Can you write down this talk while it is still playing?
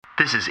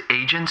This is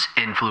Agents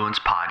Influence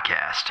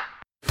Podcast.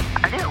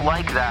 I didn't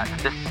like that.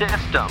 The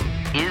system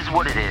is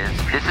what it is.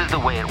 This is the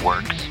way it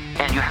works.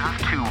 And you have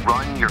to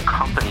run your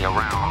company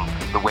around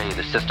the way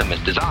the system is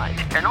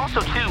designed. And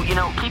also, too,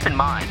 keep in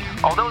mind,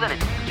 although that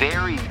it's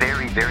very,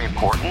 very, very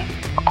important,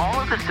 all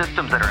of the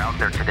systems that are out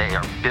there today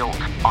are built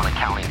on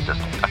accounting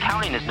systems.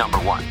 Accounting is number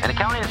one, and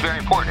accounting is very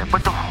important,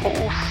 but the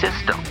whole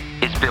system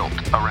is built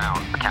around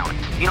accounting.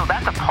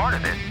 That's a part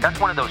of it. That's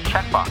one of those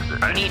check boxes.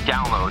 You need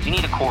downloads, you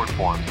need Accord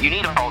forms, you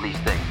need all these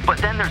things. But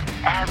then there's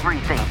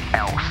everything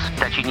else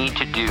that you need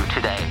to do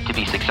today to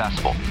be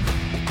successful.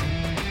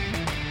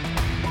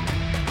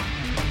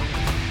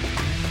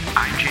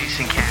 I'm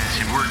Jason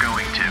Cass, and we're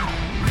going to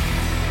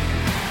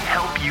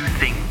help you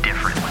think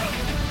differently,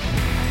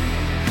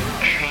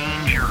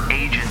 change your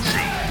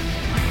agency,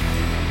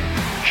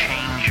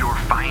 change your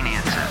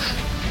finances,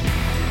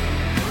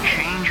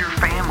 change your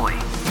family,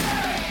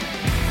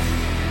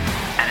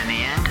 and in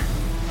the end,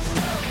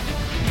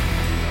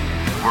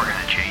 we're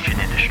going to change an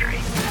industry.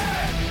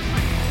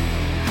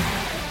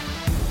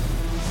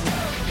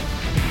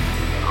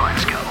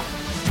 Let's go.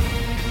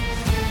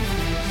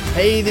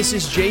 Hey, this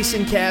is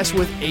Jason Cass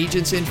with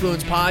Agents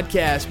Influence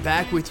Podcast,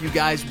 back with you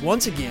guys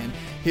once again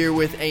here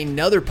with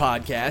another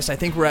podcast. I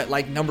think we're at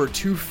number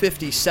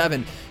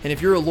 257, and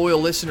if you're a loyal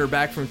listener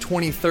back from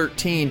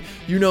 2013,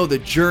 you know the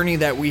journey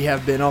that we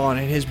have been on.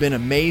 It has been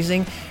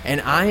amazing,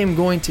 and I am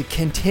going to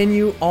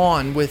continue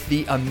on with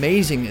the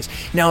amazingness.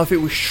 Now, if it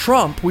was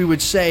Trump, we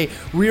would say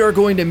we are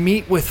going to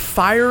meet with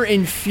fire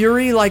and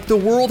fury like the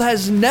world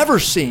has never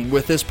seen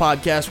with this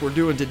podcast we're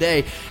doing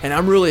today, and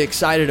I'm really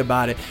excited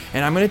about it.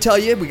 And I'm going to tell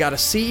you, we got a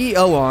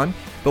CEO on,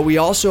 but we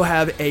also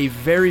have a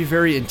very,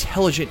 very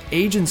intelligent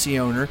agency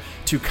owner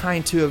to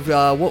kind of,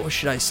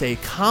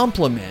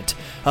 complement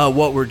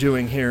what we're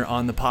doing here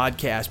on the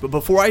podcast. But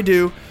before I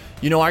do,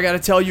 I got to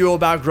tell you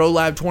about Grow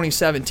Lab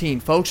 2017.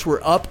 Folks,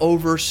 we're up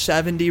over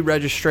 70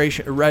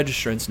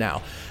 registrants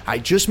now. I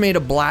just made a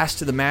blast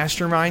to the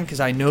mastermind because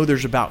I know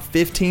there's about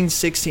 15,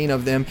 16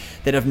 of them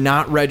that have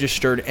not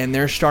registered, and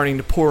they're starting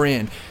to pour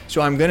in.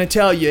 So I'm going to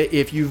tell you,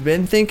 if you've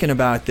been thinking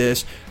about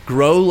this,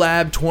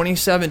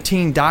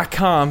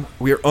 growlab2017.com.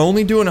 We're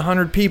only doing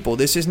 100 people.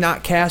 This is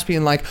not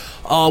Caspian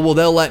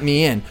they'll let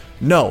me in.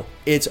 No,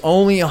 it's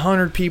only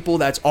 100 people.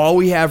 That's all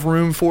we have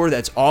room for.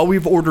 That's all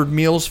we've ordered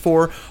meals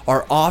for.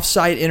 Our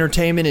off-site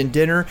entertainment and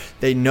dinner.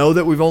 They know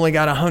that we've only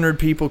got 100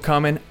 people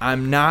coming.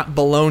 I'm not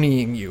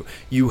baloneying you.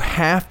 You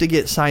have to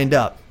get signed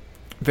up.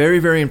 Very,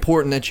 very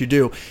important that you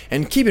do.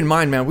 And keep in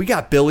mind, man, we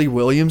got Billy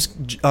Williams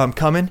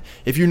coming.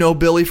 If you know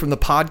Billy from the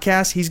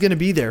podcast, he's going to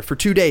be there for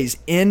 2 days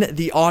in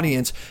the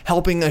audience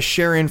helping us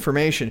share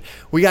information.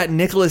 We got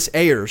Nicholas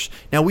Ayers.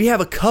 Now, we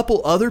have a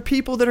couple other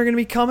people that are going to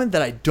be coming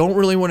that I don't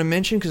really want to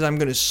mention because I'm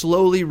going to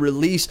slowly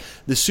release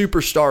the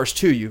superstars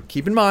to you.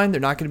 Keep in mind, they're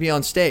not going to be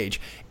on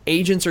stage.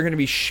 Agents are going to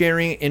be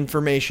sharing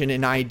information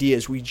and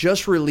ideas. We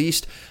just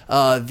released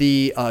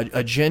the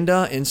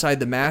agenda inside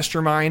the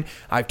mastermind.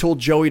 I've told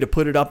Joey to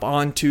put it up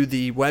onto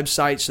the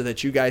website so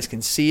that you guys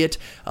can see it.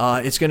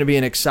 It's going to be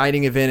an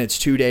exciting event. It's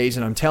 2 days,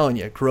 and I'm telling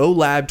you,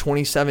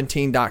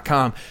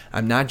 growlab2017.com.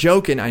 I'm not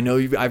joking. I know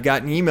I've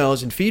gotten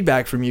emails and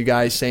feedback from you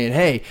guys saying,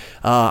 hey,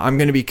 I'm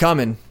going to be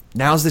coming.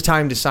 Now's the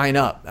time to sign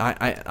up.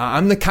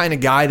 I'm the kind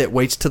of guy that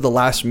waits to the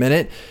last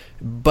minute,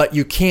 but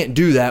you can't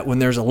do that when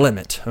there's a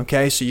limit,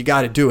 okay? So you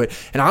got to do it.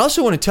 And I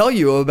also want to tell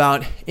you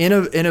about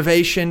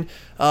Innovation,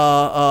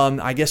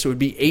 I guess it would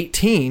be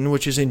 18,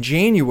 which is in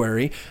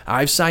January.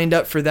 I've signed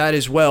up for that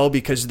as well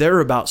because they're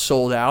about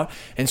sold out.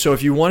 And so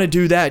if you want to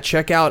do that,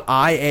 check out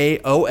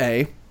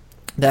IAOA.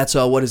 That's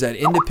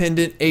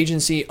Independent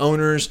Agency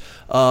Owners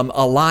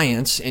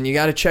Alliance, and you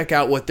got to check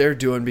out what they're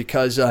doing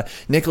because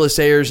Nicholas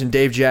Ayers and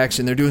Dave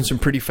Jackson, they're doing some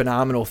pretty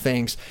phenomenal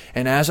things.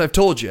 And as I've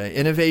told you,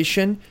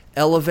 innovation,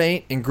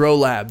 elevate, and grow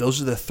lab.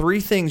 Those are the three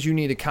things you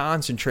need to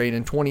concentrate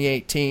in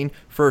 2018,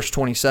 first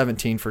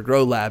 2017 for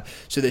Grow Lab,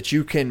 so that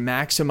you can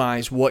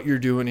maximize what you're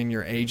doing in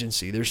your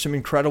agency. There's some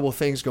incredible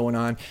things going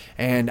on,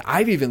 and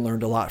I've even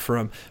learned a lot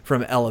from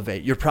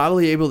Elevate. You're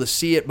probably able to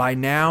see it by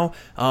now.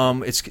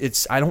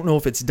 It's I don't know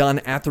if it's done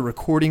at the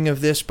recording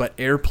of this, but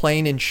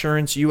Airplane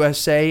Insurance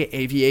USA,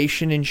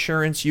 Aviation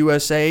Insurance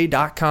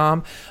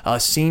USA.com,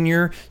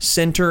 Senior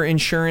Center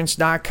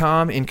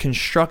Insurance.com, and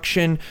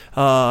Construction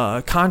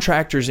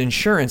Contractors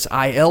Insurance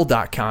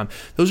IL.com.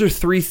 Those are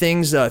three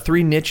things,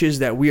 three niches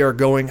that we are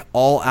going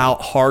all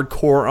out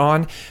hardcore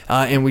on,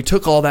 and we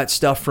took all that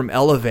stuff from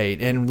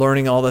Elevate and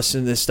learning all this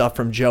stuff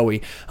from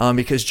Joey,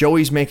 because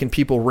Joey's making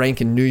people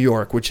rank in New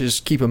York, which is,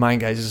 keep in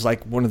mind guys, is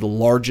like one of the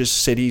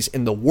largest cities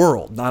in the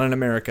world, not in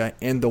America,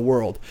 in the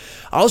world.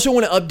 I also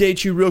want to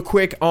update you real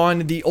quick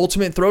on the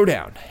Ultimate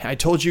Throwdown. I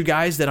told you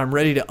guys that I'm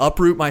ready to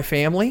uproot my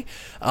family,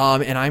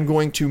 and I'm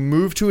going to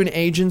move to an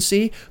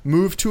agency,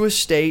 move to a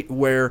state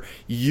where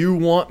you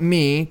want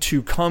me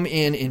to come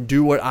in and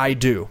do what I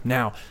do.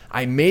 Now,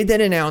 I made that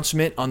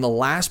announcement on the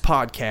last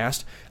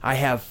podcast. I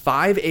have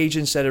 5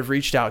 agents that have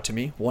reached out to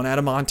me, 1 out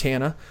of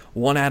Montana,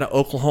 1 out of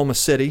Oklahoma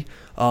City,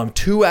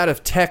 2 out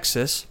of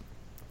Texas,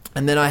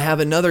 and then I have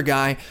another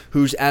guy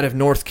who's out of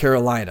North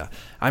Carolina.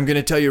 I'm going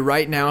to tell you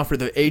right now, for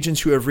the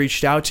agents who have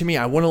reached out to me,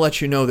 I want to let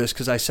you know this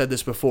because I said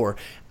this before.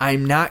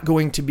 I'm not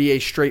going to be a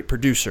straight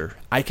producer.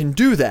 I can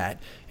do that,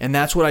 and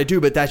that's what I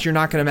do, but you're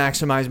not going to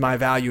maximize my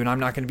value, and I'm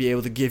not going to be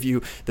able to give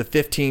you the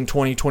 15,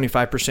 20,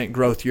 25%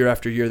 growth year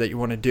after year that you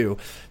want to do.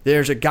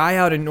 There's a guy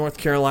out in North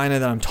Carolina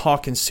that I'm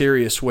talking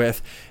serious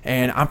with,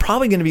 and I'm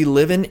probably going to be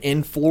living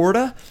in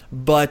Florida,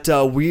 but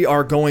we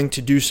are going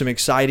to do some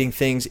exciting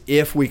things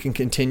if we can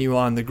continue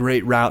on the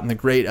great route and the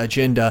great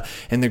agenda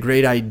and the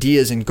great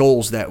ideas and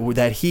goals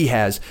that he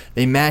has.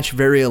 They match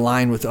very in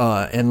line with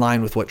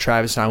what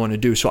Travis and I want to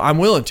do. So I'm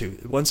willing to.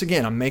 Once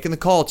again, I'm making the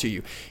call to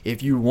you.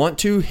 If you want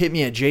to, hit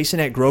me at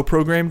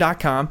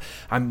jason@growprogram.com.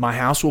 My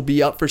house will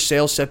be up for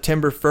sale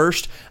September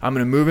 1st. I'm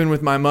going to move in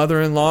with my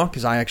mother-in-law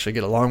because I actually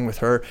get along with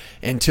her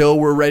until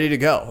we're ready to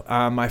go.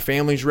 My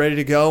family's ready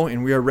to go,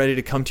 and we are ready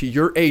to come to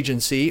your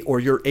agency or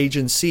your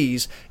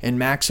agencies and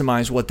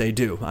maximize what they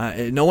do.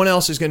 No one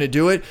else is going to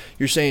do it.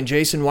 You're saying,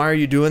 Jason, why are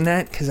you doing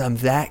that? Because I'm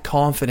that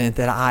confident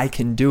that I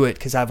can do it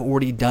because I've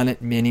already done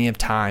it many of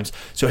times.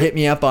 So hit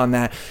me up on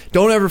that.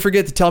 Don't ever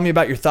forget to tell me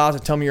about your thoughts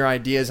and tell me your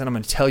ideas, and I'm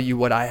going to tell you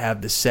what I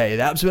have to say.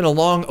 That's been a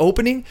long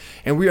opening,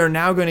 and we are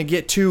now going to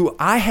get to,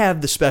 I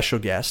have the special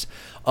guest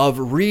of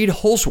Reed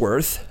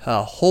Holsworth,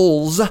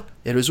 Holes,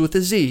 it was with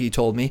a Z, he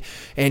told me,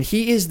 and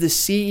he is the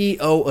CEO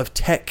of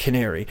Tech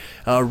Canary.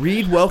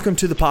 Reed, welcome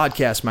to the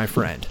podcast, my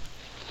friend.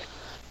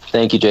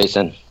 Thank you,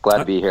 Jason. Glad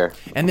to be here.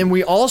 And then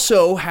we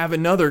also have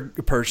another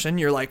person.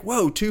 You're like,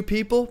 whoa, 2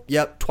 people?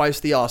 Yep, twice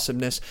the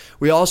awesomeness.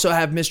 We also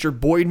have Mr.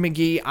 Boyd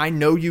McGee. I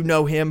know you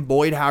know him.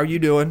 Boyd, how are you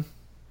doing?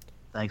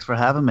 Thanks for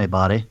having me,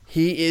 buddy.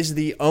 He is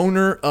the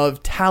owner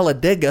of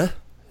Talladega.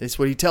 That's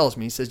what he tells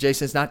me. He says,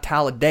 Jason, it's not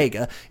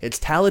Talladega. It's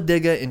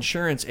Talladega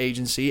Insurance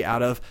Agency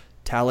out of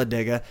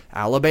Talladega,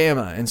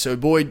 Alabama. And so,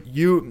 Boyd,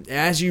 you,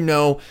 as you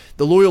know,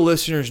 the loyal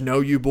listeners know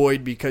you,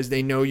 Boyd, because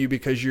they know you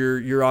because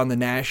you're on the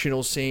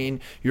national scene.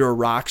 You're a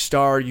rock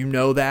star. You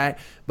know that.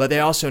 But they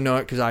also know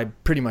it because I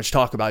pretty much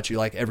talk about you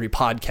like every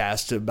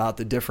podcast about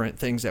the different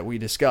things that we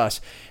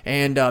discuss.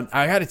 And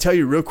I got to tell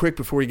you real quick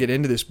before we get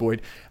into this,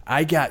 Boyd,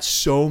 I got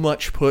so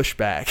much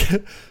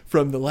pushback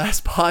from the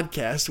last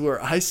podcast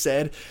where I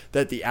said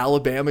that the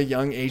Alabama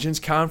Young Agents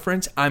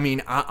Conference, I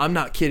mean, I'm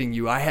not kidding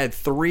you. I had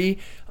 3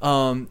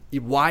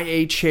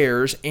 YA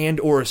chairs and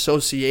or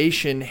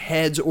association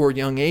heads or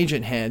young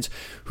agent heads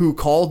who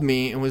called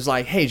me and was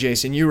like, hey,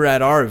 Jason, you were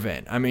at our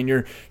event. I mean,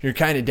 you're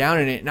kind of down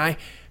in it. And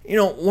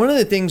one of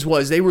the things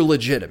was they were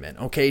legitimate,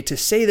 okay? To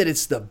say that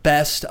it's the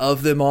best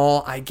of them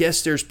all, I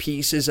guess there's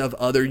pieces of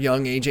other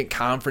young agent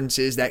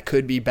conferences that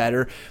could be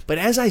better. But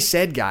as I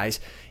said, guys,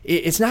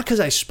 it's not because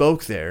I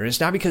spoke there. It's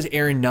not because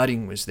Aaron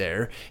Nutting was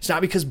there. It's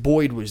not because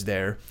Boyd was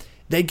there.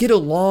 They get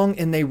along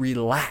and they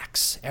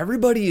relax.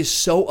 Everybody is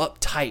so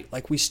uptight.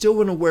 Like, we still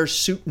want to wear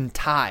suit and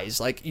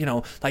ties, like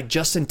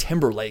Justin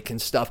Timberlake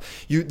and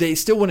stuff. They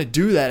still want to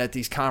do that at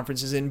these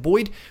conferences. And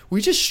Boyd, we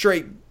just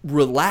straight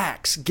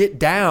relax, get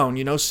down,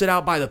 sit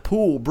out by the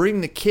pool,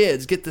 bring the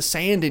kids, get the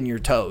sand in your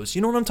toes.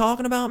 You know what I'm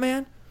talking about,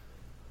 man?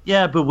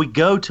 Yeah, but we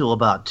go till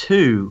about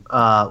 2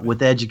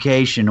 with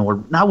education,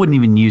 or I wouldn't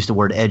even use the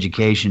word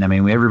education. I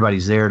mean,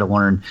 everybody's there to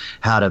learn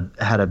how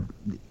to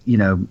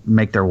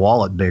make their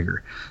wallet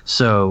bigger.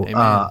 So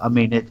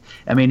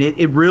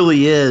it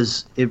really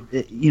is.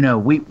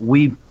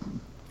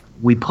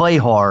 We play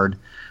hard,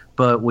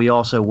 but we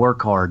also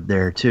work hard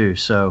there too.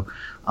 So,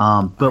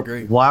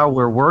 but while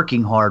we're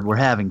working hard, we're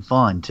having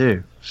fun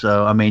too.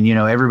 So I mean,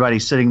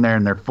 everybody's sitting there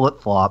in their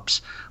flip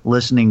flops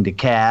listening to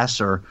Cass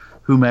or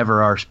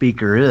whomever our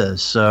speaker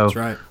is. So that's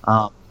right.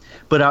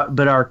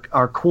 But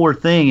our core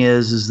thing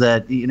is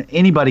that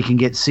anybody can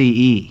get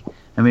CE.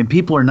 I mean,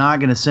 people are not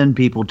going to send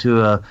people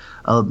to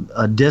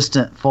a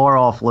distant, far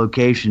off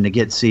location to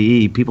get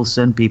CE. People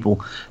send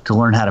people to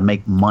learn how to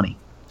make money.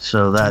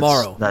 So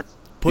that's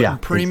putting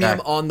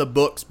premium on the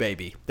books,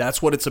 baby.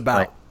 That's what it's about.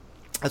 Right.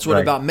 That's what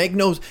it's about.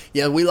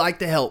 We like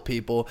to help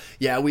people.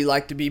 Yeah, we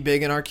like to be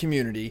big in our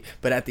community.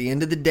 But at the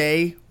end of the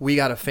day, we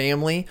got a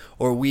family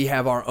or we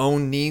have our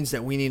own needs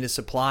that we need to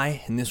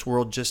supply. And this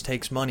world just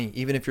takes money.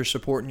 Even if you're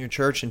supporting your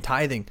church and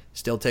tithing,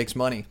 still takes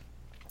money.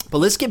 But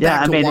let's get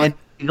back to one.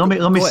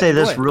 Let me say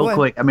this real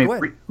quick. I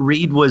mean,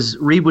 Reed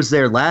was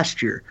there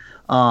last year.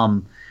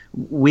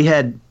 We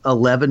had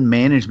 11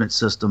 management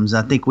systems.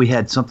 I think we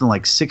had something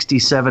like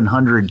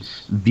 6,700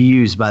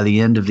 views by the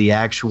end of the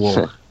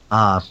actual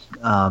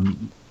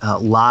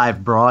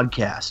live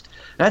broadcast.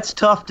 That's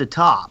tough to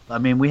top. I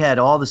mean, we had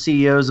all the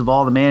CEOs of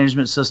all the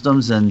management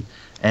systems, and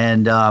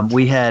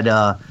we had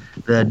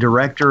the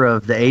director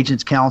of the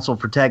Agents Council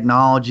for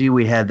Technology.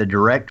 We had the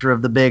director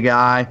of the Big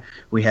I.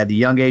 We had the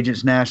Young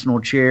Agents National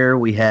Chair.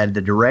 We had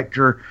the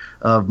director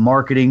of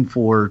marketing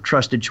for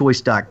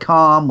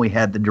TrustedChoice.com. We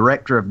had the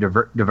director of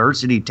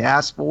Diversity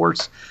Task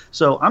Force.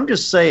 So I'm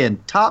just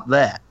saying, top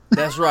that.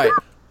 That's right.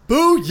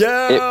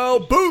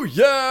 Booyah!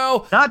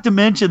 Booyah! Not to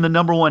mention the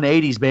number 1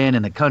 80s band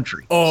in the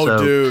country. Oh,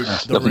 dude.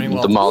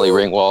 The Molly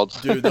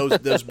Ringwalds. Dude,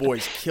 those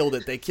boys killed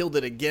it. They killed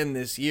it again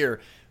this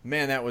year.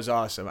 Man, that was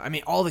awesome. I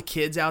mean, all the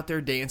kids out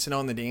there dancing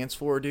on the dance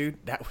floor, dude.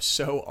 That was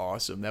so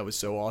awesome.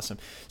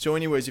 So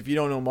anyways, if you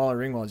don't know Mahler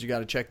Ringwalds, you got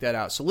to check that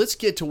out. So let's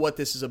get to what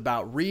this is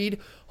about. Reed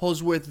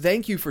Holsworth,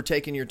 thank you for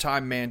taking your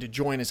time, man, to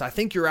join us. I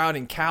think you're out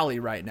in Cali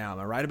right now. Am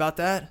I right about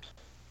that?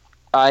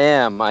 I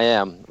am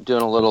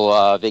doing a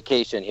little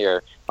vacation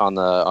here on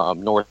the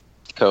north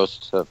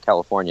coast of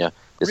California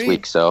this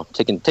week, so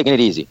taking it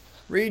easy.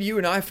 Reed, you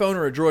an iPhone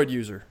or a Droid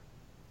user?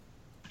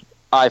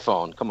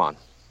 iPhone, come on.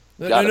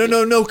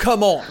 No,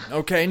 come on.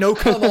 Okay, no,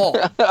 come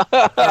on.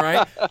 All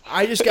right?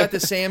 I just got the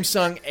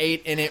Samsung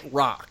 8, and it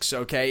rocks,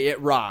 okay? It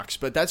rocks,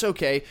 but that's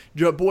okay.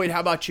 Boyd,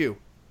 how about you?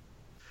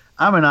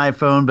 I'm an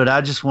iPhone, but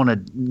I just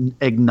want to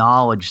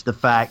acknowledge the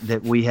fact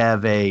that we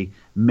have a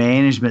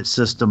management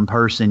system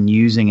person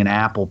using an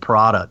Apple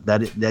product.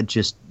 That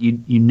just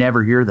you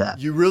never hear that.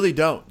 You really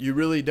don't.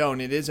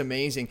 It is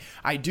amazing.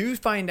 I do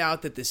find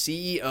out that the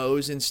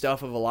CEOs and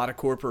stuff of a lot of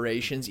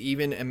corporations,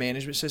 even in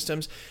management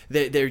systems,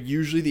 they're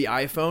usually the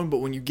iPhone. But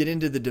when you get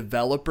into the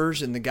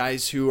developers and the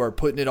guys who are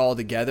putting it all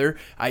together,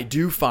 I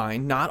do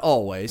find, not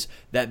always,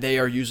 that they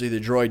are usually the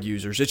Droid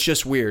users. It's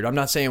just weird. I'm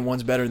not saying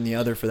one's better than the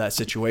other for that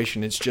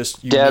situation. It's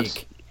just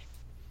unique.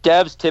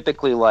 Devs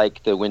typically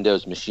like the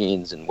Windows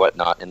machines and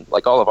whatnot, and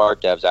like all of our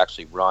devs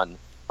actually run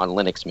on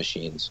Linux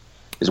machines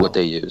is what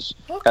they use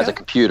as a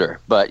computer.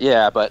 But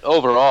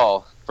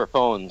overall, for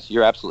phones,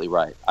 you're absolutely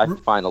right. I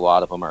find a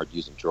lot of them are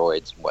using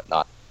Droids and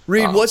whatnot.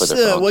 Reed, what's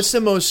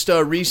the most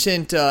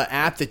recent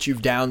app that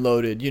you've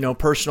downloaded? You know,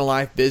 personal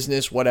life,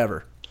 business,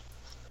 whatever.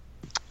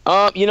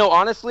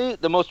 Honestly,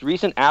 the most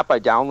recent app I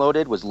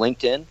downloaded was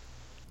LinkedIn.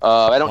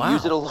 I don't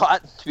use it a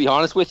lot, to be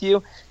honest with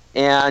you.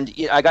 And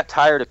I got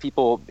tired of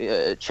people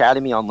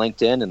chatting me on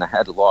LinkedIn, and I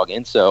had to log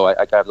in. So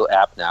I got a little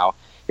app now.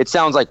 It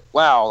sounds like,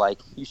 wow, like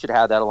you should have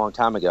had that a long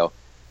time ago.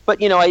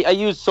 But, I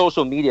use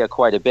social media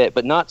quite a bit,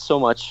 but not so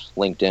much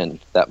LinkedIn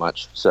that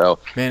much. So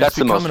man, that's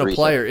it's becoming the most a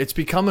player. It's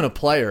becoming a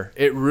player.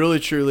 It really,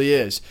 truly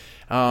is.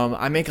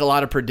 I make a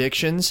lot of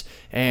predictions,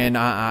 and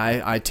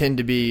I tend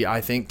to be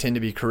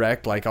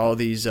correct. Like all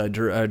these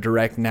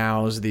direct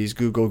nows, these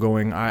Google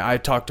going. I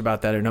talked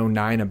about that in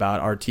 2009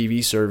 about our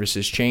TV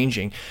services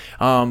changing.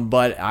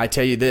 But I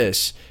tell you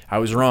this, I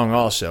was wrong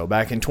also.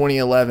 Back in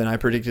 2011, I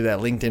predicted that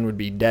LinkedIn would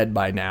be dead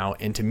by now.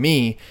 And to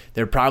me,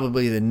 they're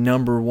probably the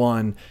number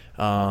one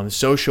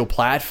social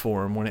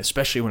platform,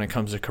 especially when it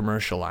comes to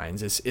commercial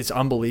lines. It's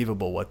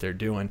unbelievable what they're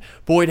doing.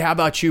 Boyd, how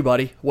about you,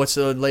 buddy? What's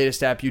the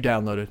latest app you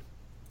downloaded?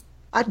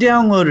 I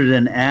downloaded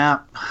an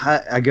app.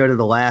 I go to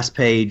the last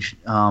page.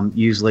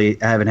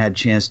 Usually I haven't had a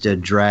chance to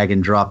drag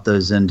and drop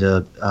those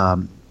into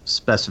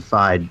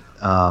specified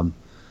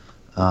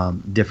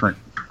different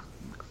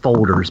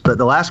folders. But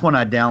the last one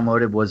I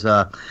downloaded was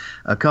a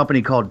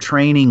company called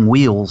Training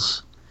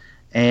Wheels.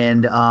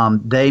 And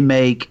they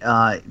make,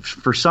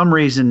 for some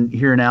reason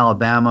here in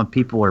Alabama,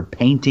 people are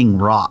painting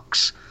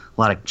rocks,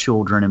 a lot of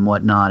children and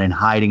whatnot, and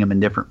hiding them in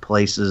different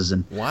places.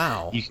 And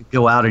wow, you can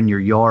go out in your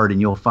yard and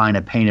you'll find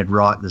a painted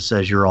rock that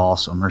says you're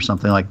awesome or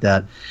something like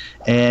that.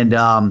 And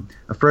a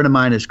friend of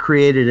mine has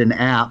created an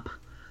app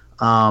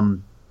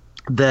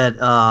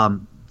that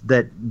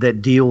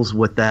deals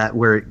with that,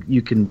 where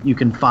you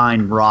can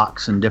find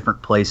rocks in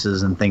different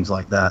places and things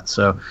like that.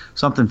 So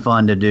something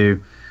fun to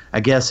do. I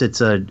guess it's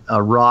a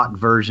rock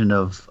version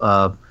of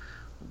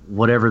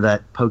whatever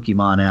that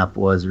Pokemon app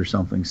was or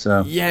something.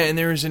 So yeah, and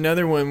there was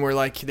another one where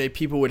like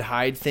people would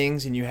hide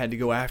things and you had to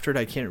go after it.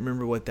 I can't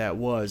remember what that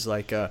was.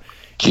 Like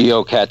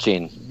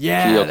geocaching.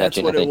 Yeah, geocaching, that's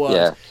what it was.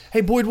 Yeah.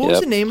 Hey Boyd, what was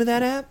the name of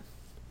that app?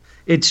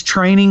 It's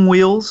Training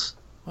Wheels.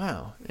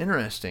 Wow,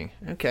 interesting.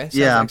 Okay, sounds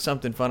like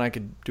something fun I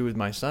could do with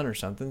my son or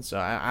something. So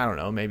I don't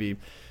know, maybe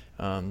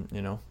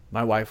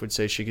my wife would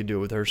say she could do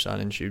it with her son,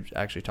 and she was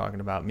actually talking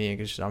about me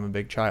because I'm a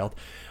big child.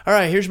 All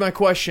right, here's my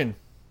question.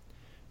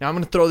 Now, I'm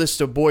going to throw this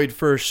to Boyd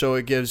first so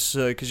it gives,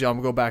 because I'm going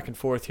to go back and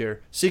forth here.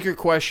 Secret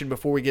question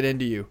before we get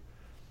into you.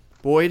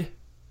 Boyd,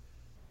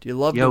 do you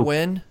love to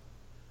win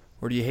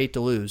or do you hate to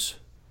lose?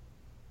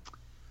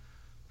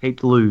 Hate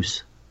to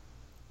lose.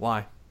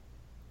 Why?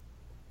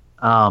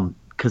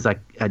 Because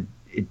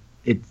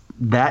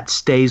that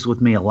stays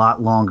with me a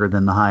lot longer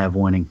than the high of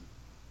winning.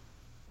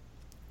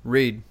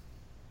 Reed,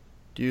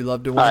 do you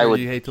love to win or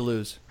do you hate to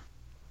lose?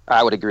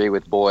 I would agree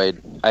with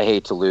Boyd. I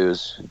hate to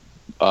lose.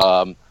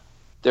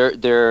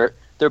 They're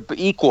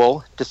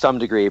equal to some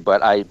degree,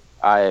 but I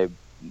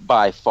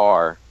by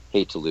far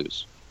hate to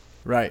lose.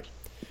 Right.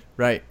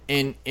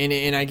 And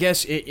I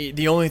guess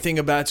the only thing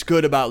that's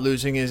good about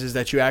losing is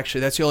that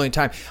that's the only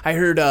time. I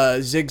heard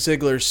Zig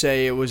Ziglar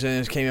say,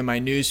 it came in my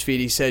news feed,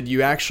 he said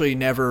you actually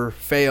never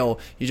fail,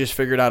 you just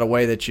figured out a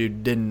way that you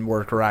didn't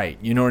work right.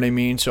 You know what I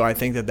mean? So I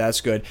think that's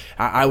good.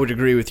 I would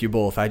agree with you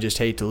both. I just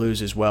hate to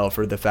lose as well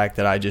for the fact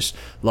that I just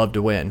love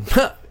to win.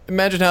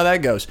 Imagine how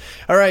that goes.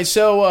 All right,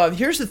 so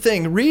here's the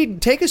thing.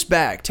 Reed, take us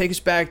back. Take us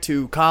back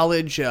to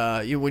college,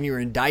 when you were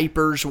in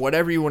diapers,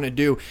 whatever you want to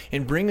do,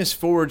 and bring us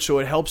forward so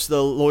it helps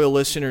the loyal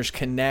listeners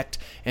connect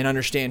and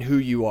understand who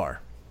you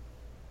are.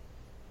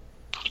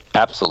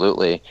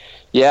 Absolutely.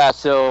 Yeah,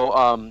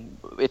 so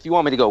if you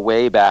want me to go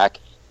way back,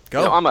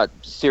 Go. I'm a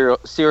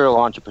serial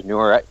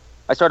entrepreneur.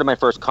 I started my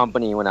first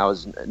company when I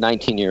was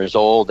 19 years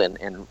old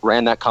and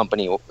ran that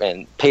company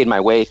and paid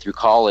my way through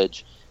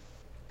college.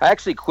 I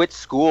actually quit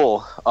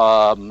school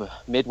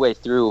midway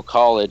through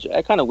college.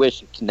 I kind of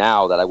wish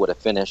now that I would have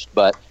finished,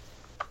 but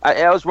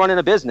I was running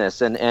a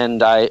business,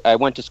 and I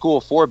went to school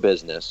for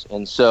business.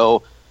 And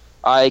so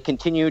I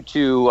continued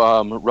to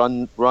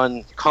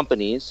run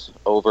companies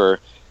over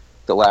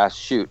the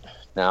last,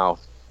 now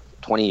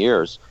 20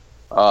 years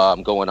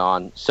going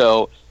on.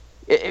 So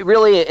it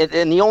really,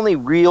 and the only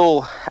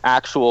real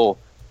actual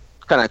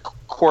kind of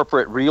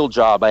corporate real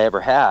job I ever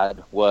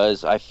had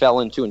was I fell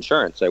into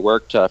insurance. I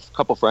worked, a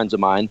couple friends of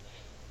mine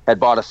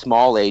had bought a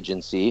small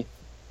agency,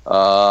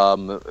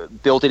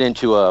 built it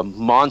into a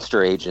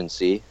monster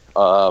agency,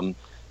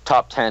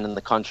 top 10 in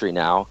the country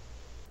now.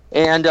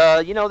 And,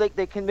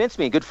 they convinced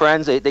me, good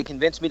friends, they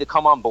convinced me to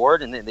come on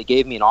board, and they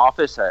gave me an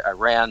office. I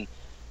ran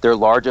their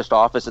largest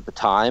office at the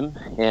time,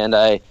 and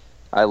I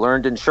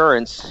learned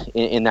insurance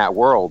in that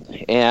world.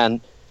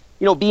 And,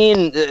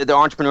 being the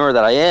entrepreneur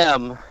that I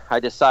am, I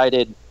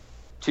decided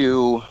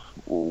to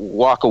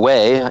walk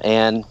away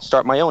and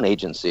start my own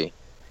agency.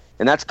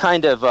 And that's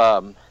kind of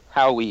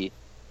how we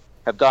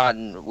have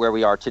gotten where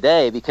we are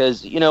today,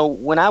 because,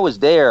 when I was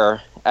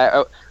there,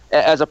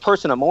 as a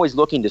person, I'm always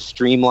looking to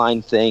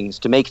streamline things,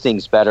 to make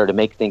things better, to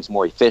make things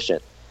more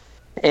efficient.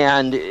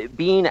 And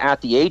being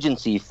at the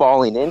agency,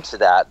 falling into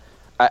that,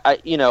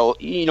 you know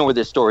where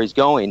this story's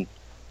going.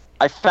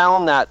 I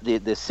found that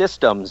the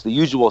systems, the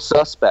usual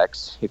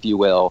suspects, if you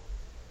will,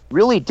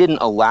 really didn't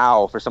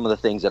allow for some of the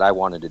things that I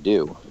wanted to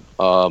do.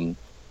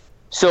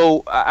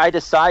 So I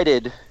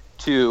decided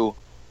to,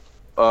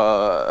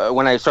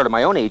 when I started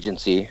my own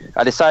agency,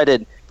 I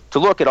decided to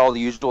look at all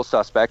the usual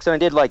suspects, and I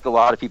did like a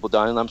lot of people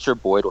done, and I'm sure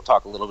Boyd will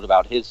talk a little bit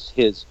about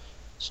his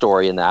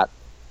story in that.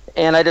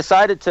 And I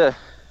decided to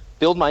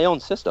build my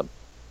own system,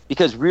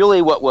 because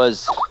really what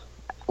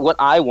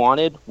I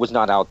wanted was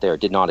not out there,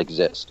 did not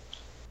exist.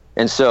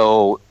 And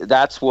so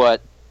that's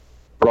what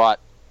brought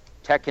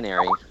Tech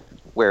Canary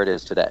where it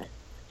is today.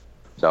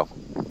 So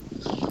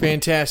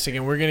fantastic,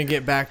 and we're going to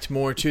get back to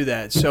more to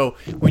that. So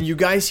when you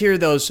guys hear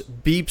those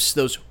beeps,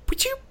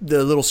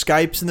 the little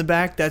Skypes in the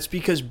back, that's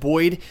because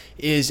Boyd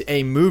is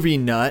a movie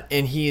nut,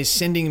 and he is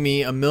sending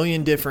me a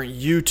million different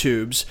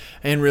YouTubes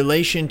in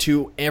relation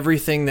to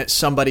everything that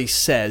somebody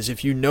says.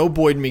 If you know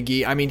Boyd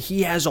McGee, I mean,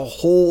 he has a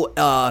whole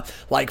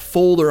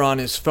folder on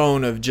his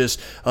phone of just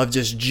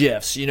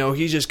GIFs.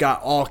 He's just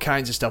got all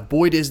kinds of stuff.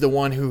 Boyd is the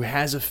one who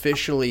has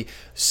officially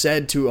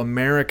said to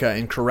America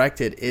and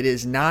corrected, it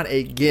is not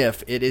a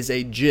GIF, it is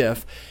a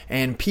GIF.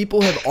 And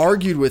people have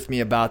argued with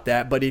me about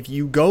that, but if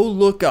you go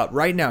look up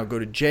right now, go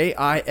to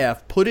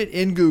GIF, put it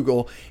in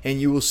Google, and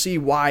you will see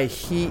why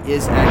he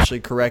is actually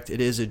correct.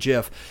 It is a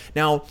GIF.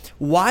 Now,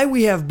 why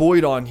we have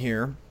Boyd on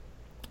here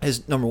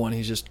is, number one,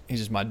 he's just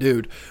my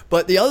dude.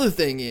 But the other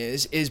thing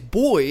is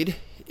Boyd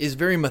is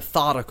very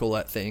methodical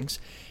at things.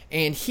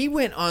 And he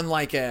went on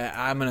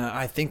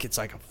I think it's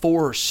like a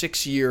 4 or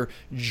 6 year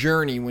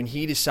journey when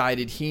he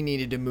decided he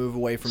needed to move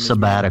away from his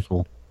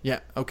sabbatical. Yeah,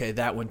 okay,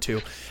 that one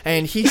too.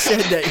 And he said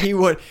that he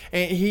would,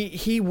 and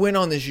he went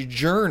on this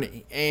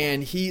journey,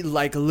 and he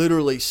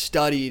literally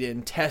studied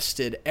and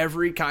tested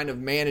every kind of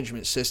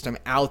management system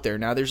out there.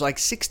 Now there's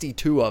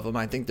 62 of them.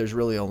 I think there's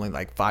really only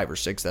 5 or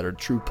 6 that are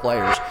true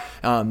players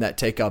that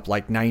take up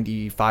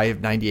 95,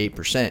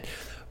 98%.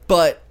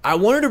 But I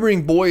wanted to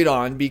bring Boyd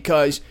on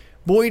because,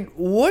 Boyd,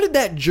 what did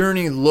that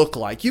journey look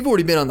like? You've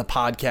already been on the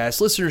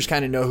podcast. Listeners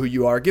kind of know who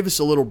you are. Give us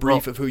a little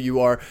brief of who you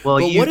are.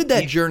 But what did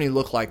that journey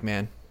look like,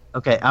 man?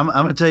 Okay, I'm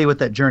going to tell you what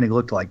that journey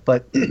looked like.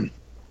 But,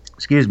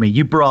 excuse me,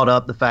 you brought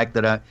up the fact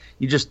that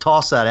you just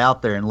tossed that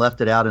out there and left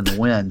it out in the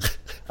wind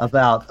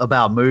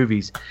about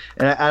movies.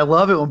 And I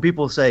love it when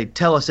people say,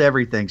 tell us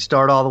everything,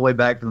 start all the way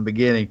back from the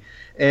beginning.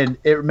 And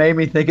it made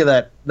me think of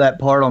that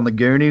part on the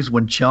Goonies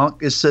when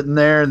Chunk is sitting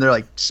there and they're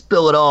like,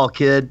 spill it all,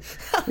 kid.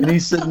 And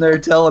he's sitting there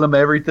telling them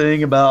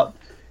everything about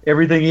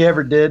everything he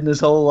ever did in his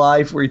whole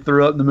life, where he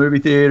threw up in the movie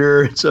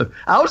theater. So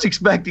I was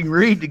expecting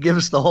Reed to give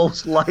us the whole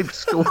life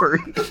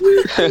story.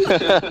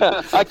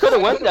 I could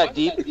have went that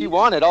deep. If you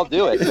want it, I'll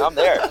do it. I'm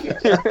there.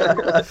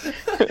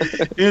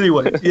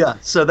 Anyway, yeah.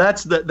 So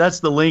that's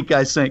the link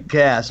I sent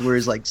Cass, where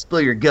he's like,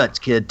 "Spill your guts,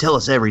 kid. Tell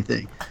us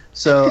everything."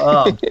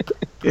 So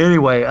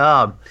anyway,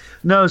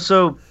 no.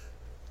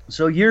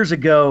 So years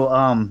ago,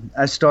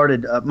 I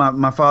started.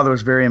 My father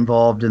was very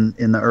involved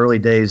in the early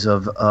days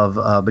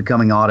of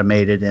becoming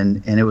automated,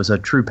 and it was a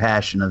true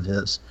passion of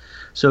his.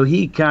 So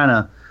he kind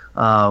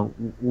of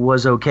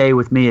was okay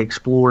with me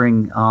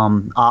exploring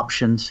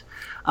options.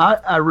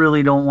 I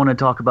really don't want to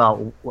talk about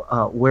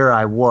where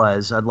I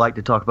was. I'd like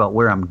to talk about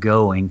where I'm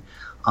going.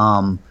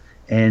 And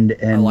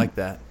I like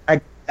that.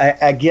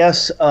 I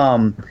guess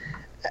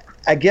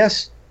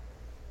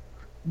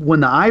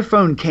when the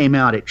iPhone came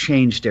out, it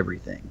changed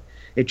everything.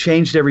 It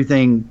changed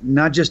everything,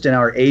 not just in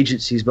our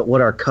agencies, but what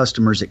our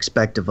customers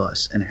expect of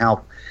us, and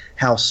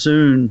how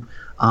soon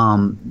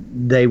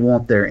they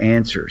want their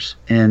answers,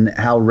 and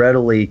how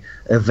readily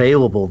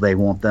available they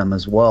want them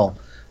as well.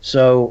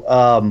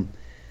 So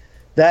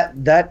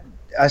that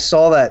I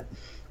saw that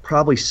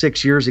probably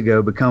 6 years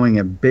ago becoming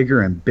a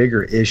bigger and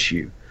bigger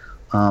issue.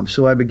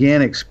 So I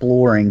began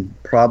exploring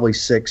probably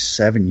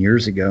 6-7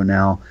 years ago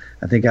now.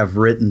 I think I've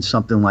written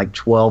something like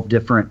 12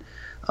 different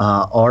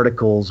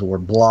articles or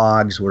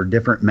blogs or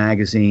different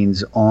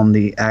magazines on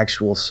the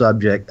actual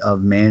subject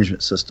of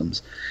management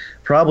systems.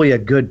 Probably a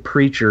good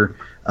preacher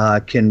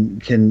can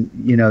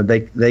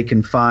they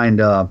can find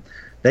the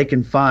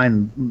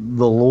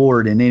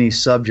Lord in any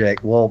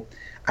subject. Well,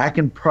 I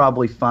can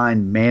probably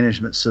find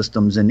management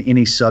systems in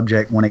any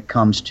subject when it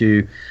comes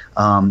to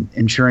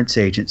insurance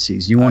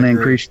agencies. You want to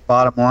increase your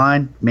bottom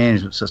line?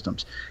 Management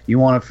systems. You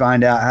want to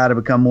find out how to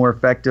become more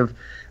effective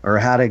or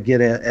how to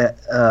get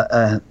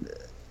a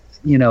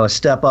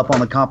step up on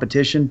the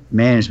competition?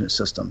 Management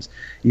systems.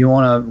 You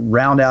want to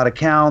round out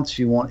accounts?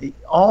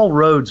 All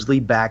roads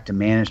lead back to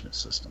management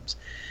systems.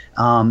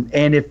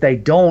 And if they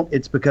don't,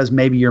 it's because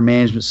maybe your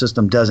management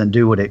system doesn't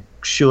do what it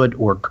should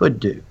or could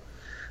do.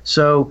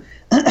 So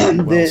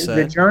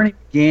the journey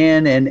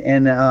began,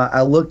 and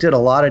I looked at a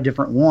lot of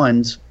different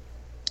ones,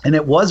 and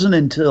it wasn't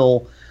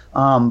until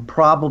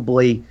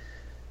probably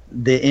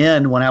the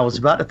end when I was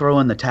about to throw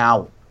in the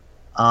towel,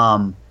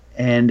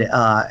 and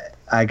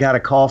I got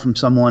a call from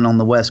someone on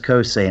the West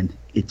Coast saying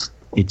it's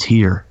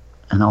here,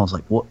 and I was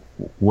like,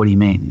 what do you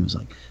mean? He was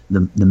like,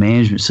 the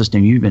management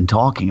system you've been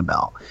talking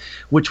about,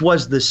 which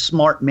was the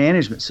smart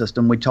management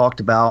system we talked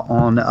about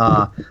on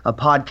a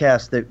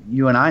podcast that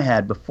you and I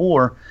had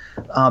before.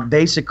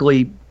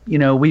 Basically,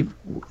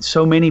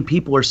 so many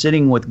people are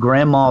sitting with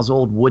grandma's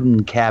old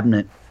wooden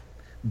cabinet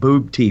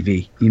boob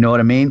TV. You know what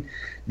I mean?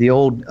 The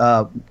old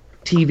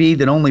TV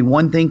that only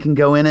one thing can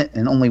go in it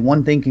and only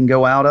one thing can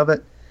go out of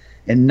it,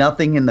 and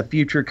nothing in the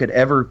future could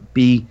ever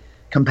be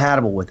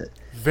compatible with it.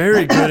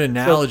 Very good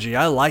analogy.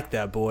 I like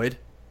that, Boyd.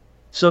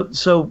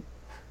 So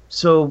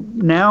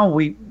now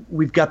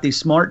we've got these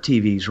smart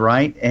TVs,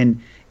 right? And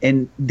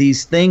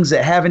these things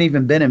that haven't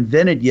even been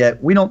invented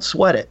yet, we don't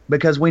sweat it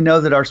because we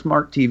know that our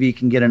smart TV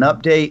can get an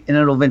update and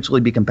it'll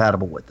eventually be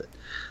compatible with it.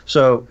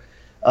 So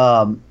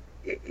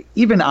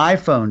even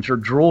iPhones or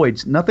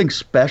Droids, nothing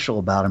special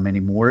about them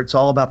anymore. It's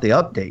all about the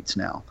updates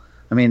now.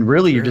 I mean,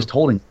 really, you're just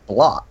holding a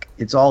block.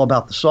 It's all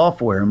about the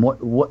software and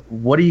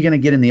what are you going to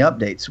get in the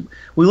updates?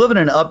 We live in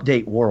an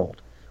update world.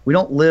 We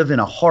don't live in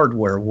a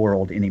hardware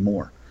world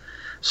anymore.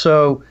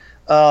 So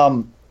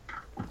I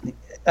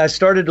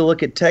started to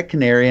look at Tech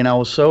Canary, and I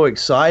was so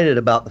excited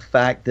about the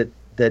fact that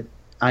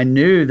I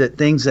knew that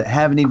things that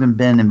haven't even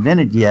been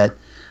invented yet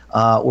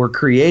or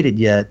created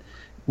yet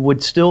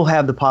would still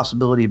have the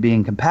possibility of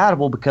being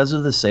compatible because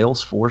of the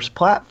Salesforce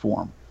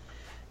platform.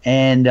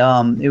 And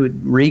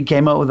Reed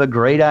came up with a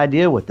great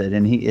idea with it.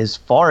 And as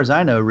far as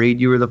I know,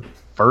 Reed, you were the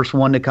first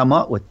one to come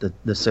up with the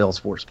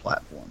Salesforce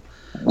platform.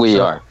 We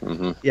are.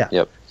 Mm-hmm. Yeah.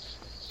 Yep.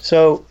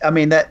 So, I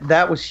mean,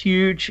 that was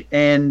huge.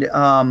 And,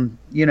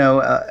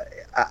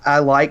 I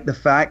like the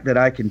fact that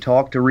I can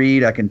talk to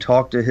Reed. I can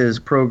talk to his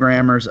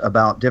programmers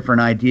about different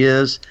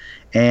ideas.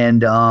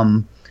 And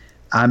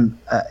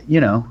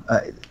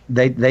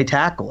they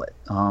tackle it.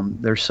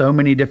 There's so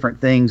many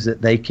different things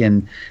that they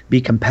can be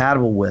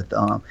compatible with.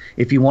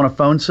 If you want a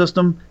phone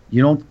system,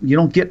 you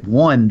don't get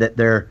one that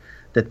they're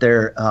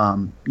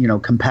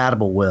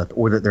compatible with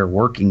or that they're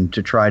working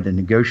to try to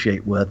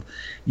negotiate with.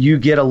 You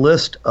get a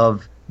list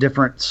of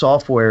different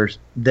softwares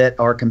that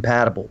are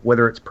compatible,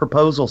 whether it's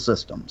proposal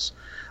systems,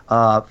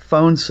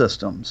 phone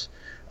systems,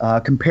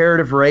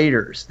 comparative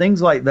raters, things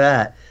like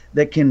that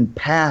can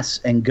pass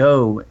and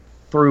go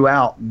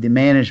throughout the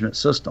management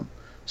system.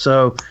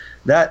 So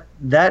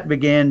that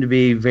began to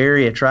be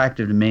very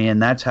attractive to me,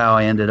 and that's how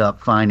I ended up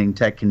finding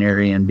Tech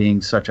Canary and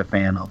being such a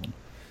fan of them.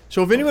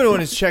 So if anyone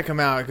wants to check them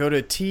out, go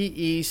to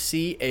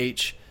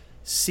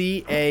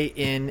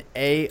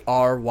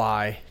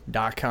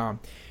techcanary.com.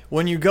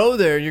 When you go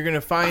there, you're going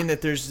to find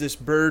that there's this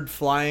bird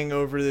flying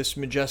over this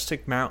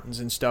majestic mountains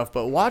and stuff,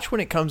 but watch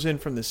when it comes in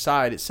from the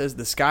side. It says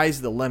the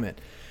sky's the limit.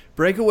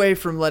 Break away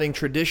from letting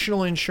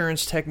traditional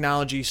insurance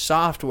technology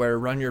software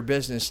run your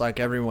business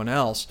like everyone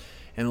else,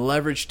 and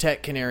leverage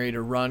Tech Canary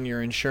to run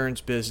your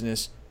insurance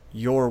business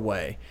your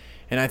way.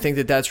 And I think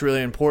that that's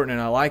really important,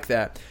 and I like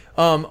that.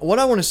 What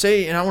I want to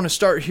say, and I want to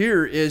start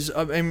here, is,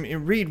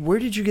 Reed, where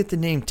did you get the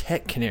name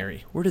Tech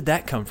Canary? Where did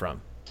that come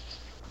from?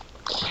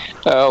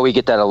 Oh, we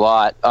get that a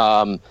lot.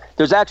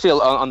 There's actually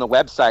on the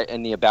website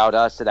in the About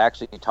Us, it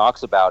actually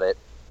talks about it.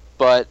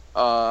 But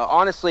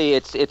honestly,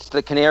 it's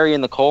the canary in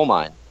the coal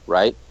mine,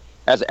 right?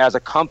 As a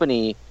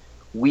company,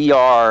 we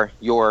are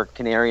your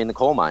canary in the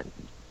coal mine.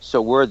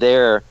 So we're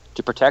there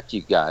to protect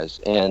you guys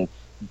and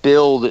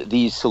build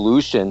these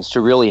solutions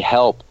to really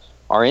help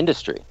our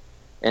industry.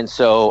 And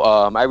so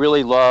I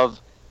really love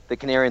the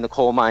canary in the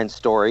coal mine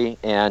story,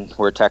 and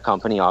we're a tech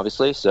company,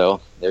 obviously. So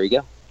there you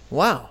go.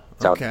 Wow.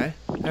 Okay.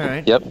 All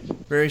right. Yep.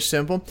 Very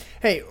simple.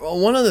 Hey,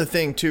 one other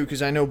thing, too,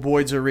 because I know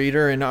Boyd's a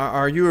reader. And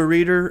are you a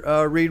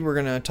reader, Reed? We're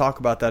going to talk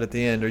about that at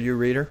the end. Are you a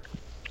reader?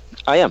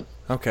 I am.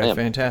 Okay,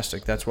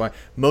 fantastic. That's why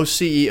most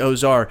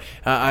CEOs are.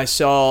 I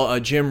saw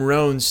Jim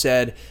Rohn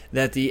said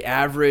that the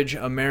average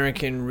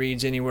American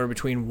reads anywhere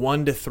between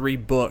 1 to 3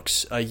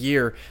 books a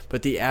year,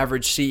 but the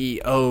average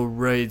CEO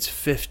reads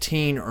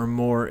 15 or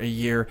more a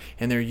year,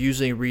 and they're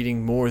usually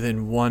reading more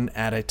than one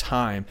at a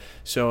time.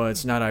 So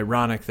it's not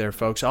ironic there,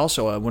 folks.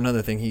 Also, one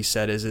other thing he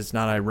said is it's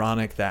not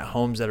ironic that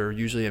homes that are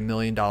usually $1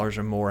 million or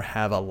more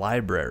have a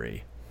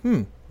library.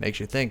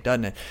 Makes you think,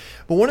 doesn't it?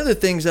 But one of the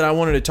things that I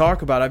wanted to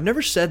talk about, I've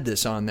never said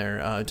this on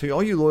there, to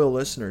all you loyal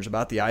listeners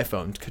about the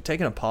iPhone,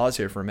 taking a pause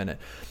here for a minute.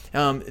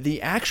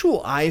 The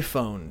actual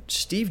iPhone,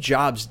 Steve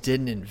Jobs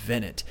didn't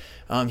invent it.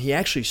 He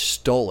actually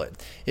stole it.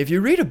 If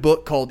you read a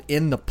book called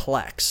In the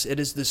Plex, it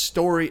is the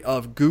story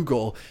of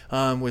Google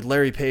with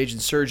Larry Page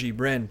and Sergey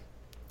Brin.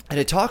 And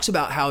it talks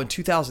about how in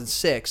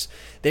 2006,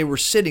 they were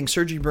sitting,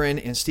 Sergey Brin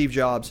and Steve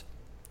Jobs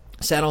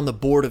sat on the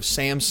board of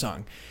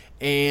Samsung.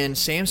 And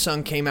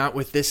Samsung came out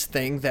with this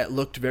thing that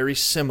looked very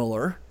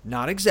similar,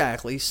 not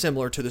exactly,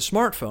 similar to the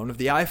smartphone of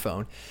the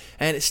iPhone.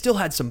 And it still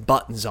had some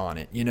buttons on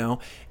it, you know.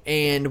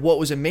 And what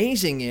was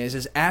amazing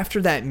is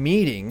after that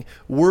meeting,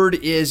 word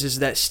is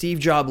that Steve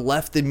Jobs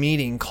left the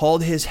meeting,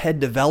 called his head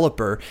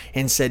developer,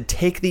 and said,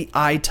 take the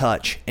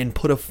iTouch and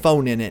put a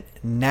phone in it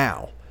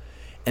now.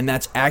 And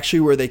that's actually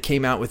where they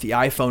came out with the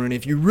iPhone. And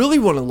if you really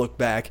want to look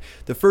back,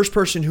 the first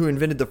person who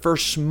invented the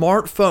first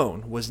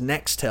smartphone was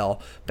Nextel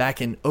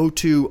back in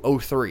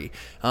 0203.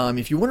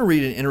 If you want to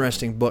read an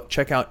interesting book,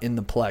 check out In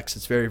the Plex.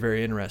 It's very,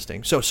 very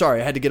interesting. So sorry,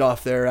 I had to get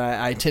off there.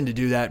 I tend to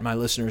do that. My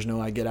listeners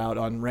know I get out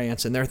on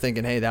rants, and they're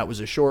thinking, hey, that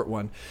was a short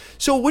one.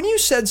 So when you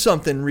said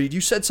something, Reed,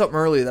 you said something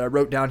earlier that I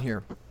wrote down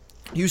here.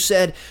 You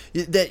said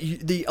that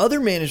the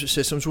other management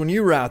systems, when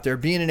you were out there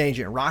being an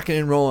agent, rocking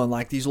and rolling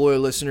like these loyal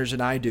listeners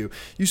and I do,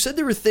 you said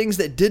there were things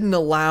that didn't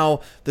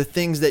allow the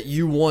things that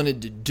you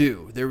wanted to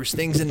do. There was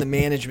things in the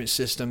management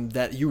system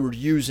that you were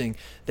using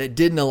that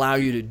didn't allow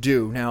you to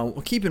do. Now,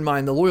 keep in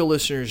mind, the loyal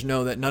listeners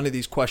know that none of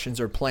these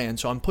questions are planned,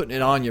 so I'm putting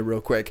it on you real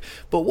quick.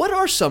 But what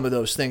are some of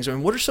those things? I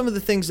mean, what are some of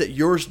the things that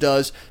yours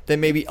does that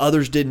maybe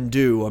others didn't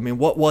do? I mean,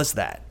 what was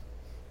that?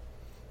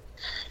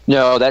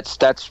 No, that's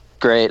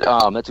great.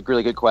 That's a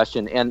really good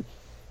question. And,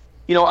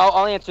 you know,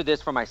 I'll answer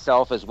this for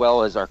myself as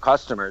well as our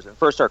customers. And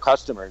first, our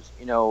customers,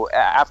 you know,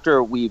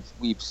 after we've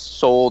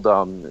sold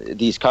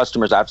these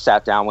customers, I've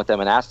sat down with them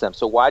and asked them,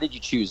 so why did you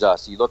choose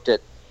us? You looked at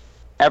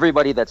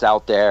everybody that's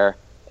out there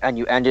and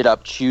you ended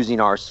up choosing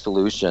our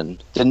solution.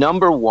 The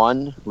number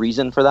one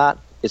reason for that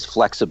is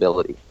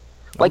flexibility.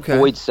 Like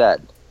Boyd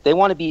said, they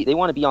want to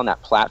be on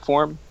that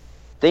platform.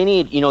 They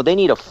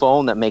need a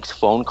phone that makes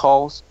phone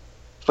calls,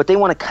 but they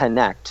want to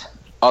connect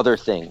other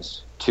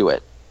things to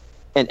it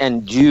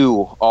and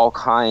do all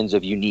kinds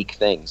of unique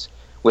things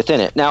within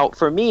it. Now,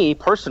 for me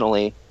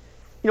personally,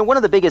 you know, one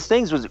of the biggest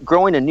things was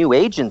growing a new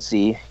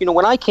agency. You know,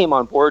 when I came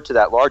on board to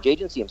that large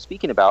agency I'm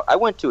speaking about, I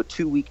went to a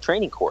 2-week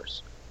training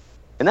course.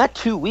 And that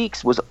 2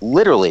 weeks was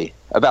literally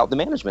about the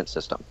management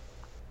system.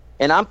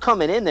 And I'm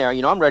coming in there,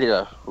 you know, I'm ready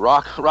to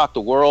rock the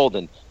world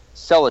and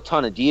sell a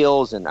ton of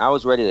deals, and I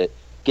was ready to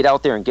get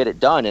out there and get it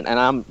done. And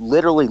I'm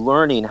literally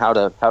learning how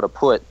to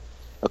put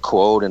a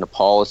quote and a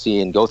policy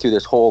and go through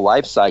this whole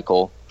life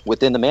cycle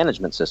within the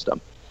management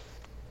system.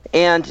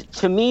 And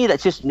to me,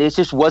 it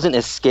just wasn't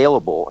as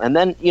scalable. And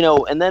then, you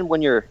know,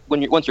 once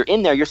you're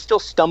in there, you're still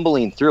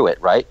stumbling through it,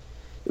 right?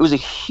 It was a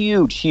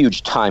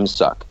huge time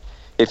suck,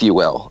 if you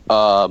will.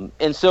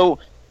 And so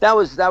that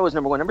was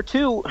number one. Number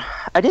two,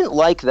 I didn't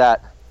like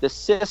that the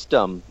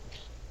system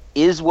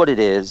is what it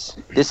is.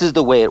 This is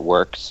the way it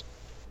works.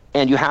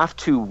 And you have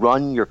to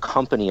run your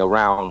company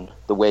around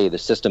the way the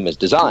system is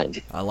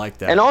designed. I like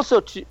that. And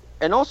also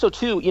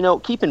too, you know,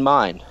 keep in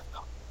mind,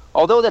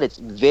 although that it's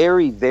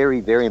very,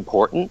 very, very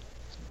important,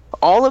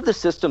 all of the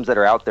systems that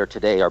are out there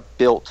today are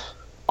built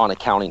on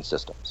accounting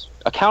systems.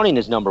 Accounting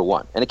is number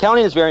one, and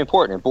accounting is very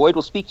important, and Boyd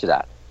will speak to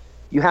that.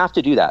 You have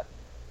to do that.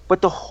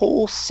 But the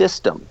whole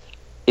system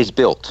is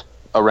built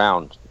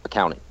around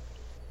accounting.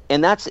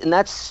 And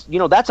that's you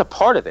know, that's a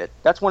part of it.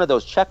 That's one of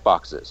those check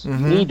boxes. You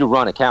need to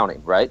run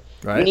accounting, right?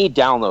 You need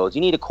downloads,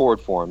 you need Accord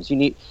forms, you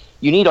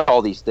need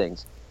all these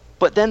things.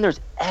 But then there's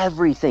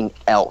everything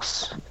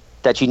else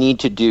that you need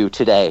to do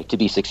today to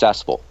be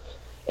successful.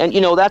 And,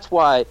 you know, that's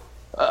why,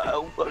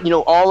 you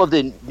know, all of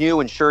the new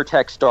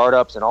InsurTech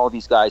startups and all of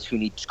these guys who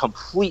need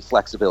complete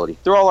flexibility,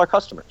 they're all our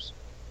customers.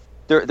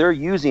 They're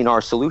using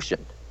our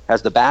solution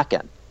as the back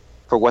end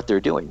for what they're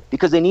doing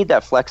because they need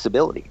that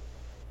flexibility.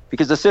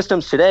 Because the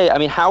systems today, I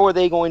mean, how are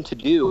they going to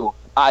do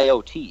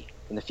IoT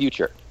in the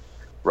future,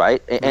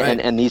 right?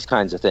 And these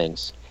kinds of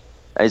things.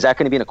 Is that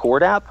going to be an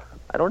Accord app?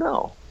 I don't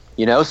know.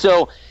 You know,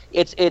 so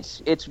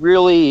it's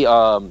really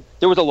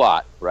there was a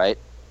lot, right?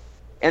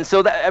 And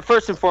so that,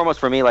 first and foremost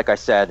for me, like I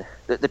said,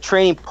 the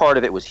training part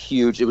of it was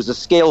huge. It was the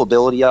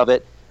scalability of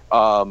it.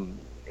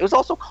 It was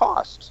also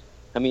cost.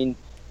 I mean,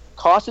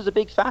 cost is a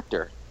big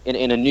factor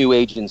in a new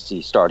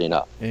agency starting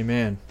up.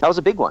 Amen. That was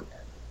a big one,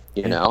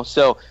 you know.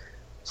 So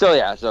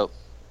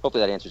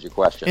Hopefully that answers your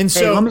question. And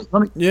so,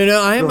 let me- you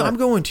know, Go ahead. I'm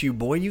going to you,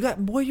 boy. You got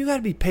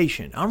to be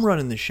patient. I'm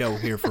running the show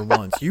here for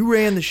once. You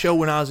ran the show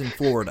when I was in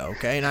Florida,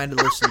 okay, and I had to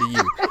listen to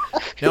you.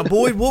 Now,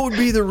 Boyd, what would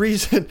be the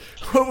reason?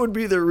 What would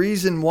be the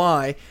reason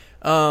why?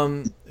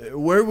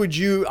 Where would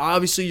you?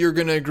 Obviously, you're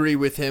going to agree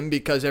with him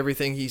because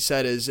everything he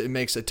said it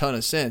makes a ton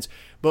of sense.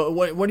 But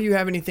what do you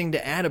have anything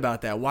to add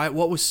about that? Why?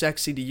 What was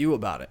sexy to you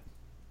about it?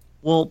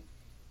 Well,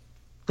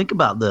 think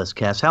about this,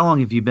 Cass. How long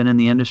have you been in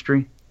the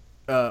industry?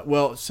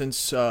 Well,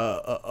 since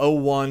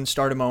 01,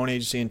 started my own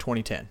agency in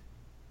 2010.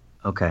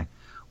 Okay.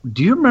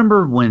 Do you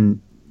remember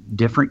when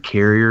different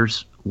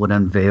carriers would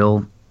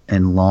unveil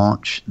and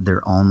launch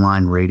their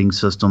online rating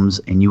systems,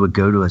 and you would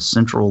go to a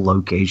central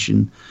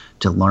location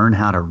to learn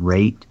how to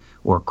rate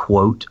or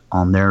quote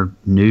on their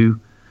new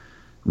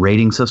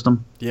rating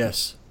system?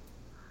 Yes.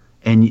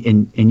 And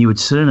you would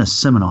sit in a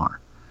seminar.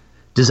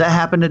 Does that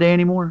happen today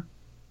anymore?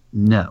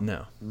 No.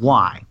 No.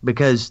 Why?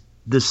 Because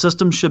the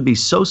system should be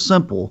so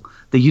simple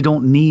that you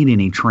don't need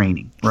any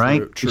training,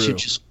 right? True. It should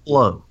just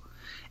flow.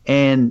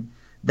 And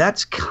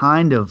that's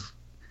kind of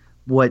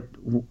what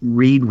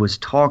Reed was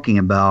talking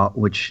about,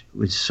 which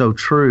was so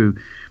true.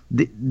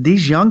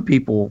 These young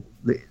people,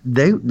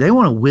 they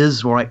want to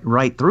whiz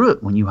right through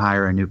it when you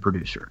hire a new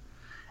producer.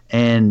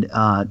 And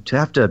to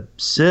have to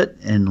sit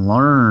and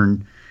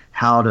learn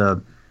how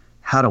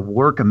to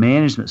work a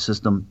management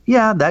system,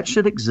 yeah, that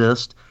should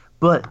exist,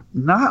 but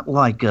not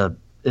like a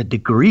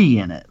degree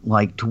in it,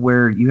 like to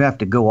where you have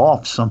to go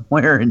off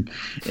somewhere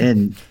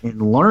and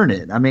learn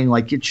it. I mean,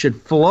 like it should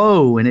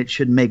flow and it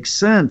should make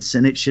sense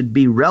and it should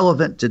be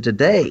relevant to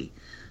today.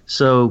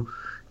 So,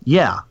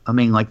 yeah, I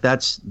mean, like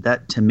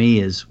that to me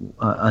is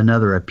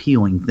another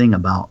appealing thing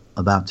about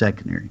Tech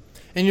Canary.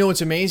 And you know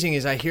what's amazing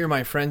is I hear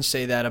my friends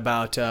say that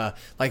about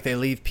like they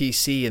leave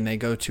PC and they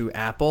go to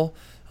Apple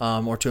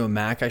or to a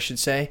Mac, I should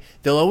say.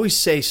 They'll always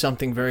say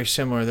something very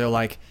similar. They're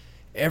like,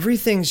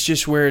 everything's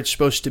just where it's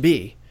supposed to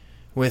be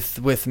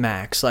with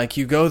Macs. Like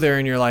you go there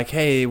and you're like,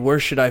 hey, where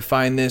should I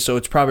find this? Oh,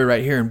 it's probably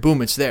right here, and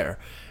boom, it's there.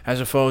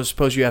 As opposed,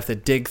 suppose you have to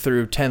dig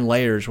through 10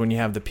 layers when you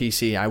have the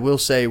PC. I will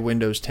say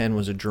Windows 10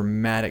 was a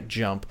dramatic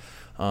jump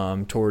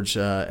towards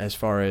as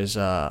far as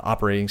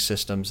operating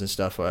systems and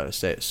stuff,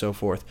 so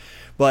forth.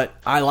 But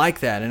I like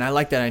that, and I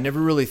like that. I never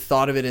really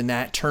thought of it in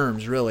that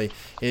terms, really,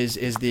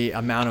 is the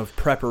amount of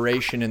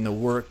preparation and the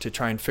work to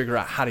try and figure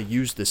out how to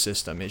use the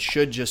system. It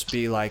should just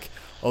be like,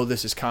 oh,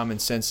 this is common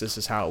sense, this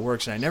is how it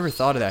works. And I never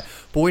thought of that.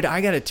 Boyd, I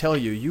got to tell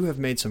you, you have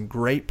made some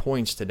great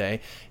points today,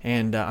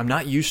 and I'm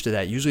not used to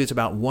that. Usually it's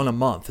about one a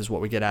month is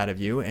what we get out of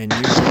you. And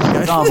you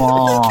Come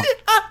on.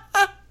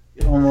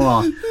 Come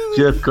on.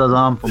 Just because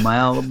I'm from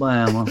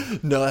Alabama.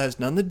 No, it has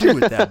nothing to do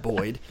with that,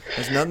 Boyd. It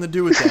has nothing to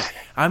do with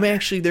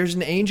that. There's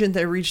an agent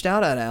that reached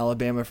out of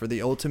Alabama for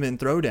the Ultimate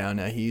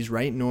Throwdown. He's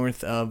right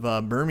north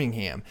of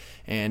Birmingham,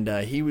 and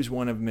he was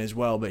one of them as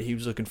well, but he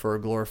was looking for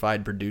a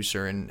glorified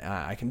producer, and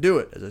I can do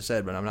it, as I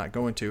said, but I'm not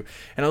going to.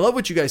 And I love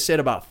what you guys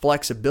said about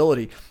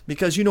flexibility,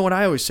 because you know what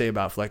I always say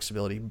about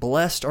flexibility.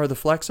 Blessed are the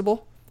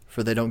flexible,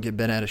 for they don't get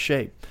bent out of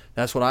shape.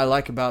 That's what I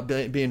like about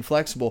being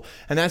flexible.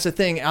 And that's the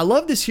thing. I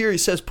love this here. He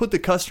says, put the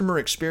customer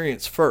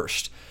experience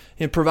first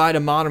and provide a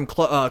modern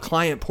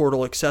client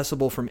portal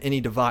accessible from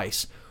any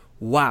device.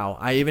 Wow.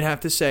 I even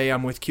have to say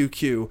I'm with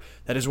QQ.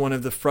 That is one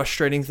of the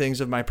frustrating things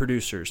of my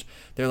producers.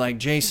 They're like,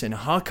 Jason,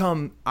 how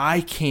come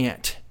I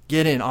can't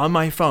get in on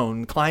my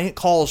phone? Client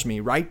calls me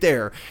right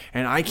there,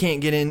 and I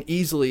can't get in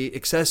easily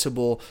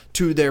accessible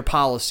to their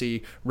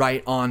policy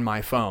right on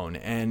my phone.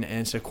 And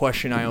it's a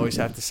question I always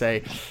have to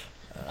say,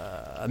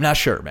 I'm not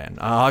sure, man.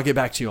 I'll get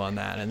back to you on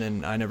that. And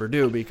then I never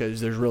do, because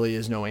there really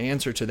is no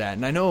answer to that.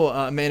 And I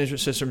know management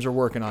systems are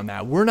working on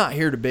that. We're not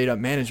here to bait up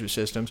management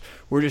systems.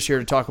 We're just here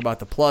to talk about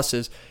the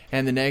pluses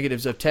and the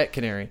negatives of Tech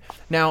Canary.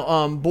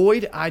 Now,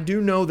 Boyd, I do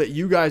know that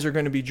you guys are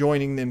going to be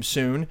joining them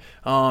soon.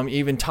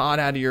 Even Todd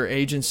out of your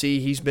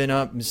agency, he's been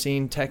up and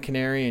seen Tech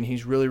Canary, and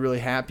he's really, really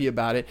happy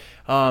about it.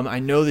 I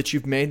know that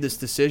you've made this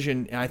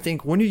decision. I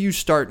think, when are you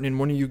starting and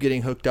when are you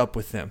getting hooked up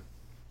with them?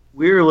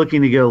 We're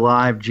looking to go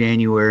live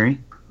January.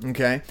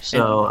 Okay.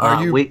 So and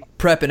are you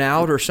prepping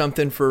out or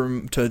something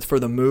for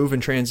the move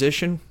and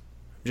transition?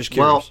 Just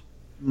curious.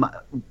 Well,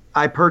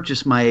 I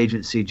purchased my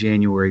agency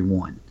January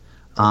 1.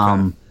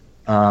 Okay.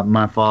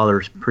 My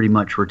father's pretty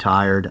much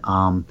retired,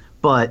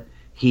 but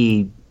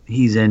he's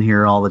in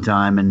here all the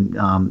time,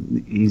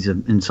 and he's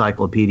an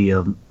encyclopedia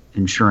of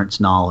insurance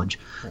knowledge.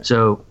 Right.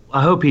 So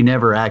I hope he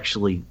never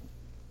actually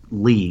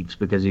leaves,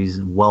 because he's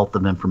a wealth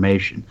of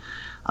information.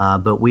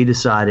 But we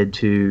decided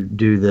to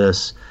do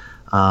this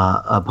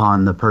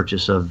upon the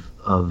purchase of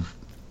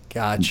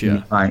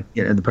gotcha.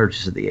 The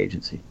purchase of the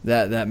agency.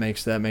 That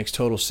makes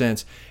total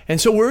sense. And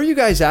so, where are you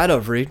guys out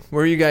of, Reed?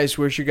 Where's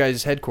your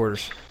guys'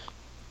 headquarters?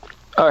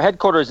 Our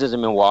headquarters is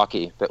in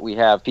Milwaukee, but we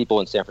have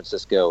people in San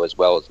Francisco as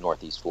well as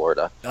Northeast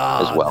Florida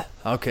as well.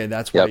 Okay,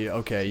 that's where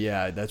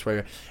that's where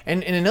you're.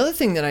 And another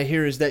thing that I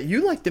hear is that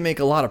you like to make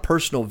a lot of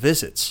personal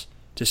visits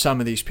to some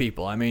of these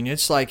people. I mean,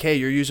 it's like, hey,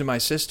 you're using my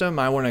system.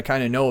 I want to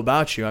kind of know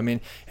about you. I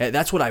mean,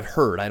 that's what I've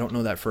heard. I don't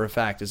know that for a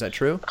fact. Is that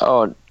true?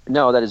 Oh,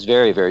 no, that is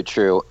very, very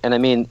true. And I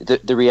mean,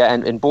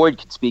 and Boyd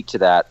could speak to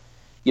that.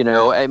 You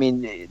know, I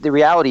mean, the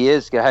reality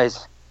is,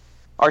 guys,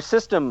 our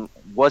system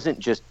wasn't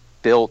just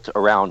built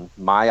around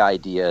my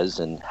ideas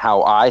and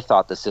how I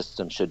thought the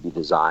system should be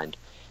designed.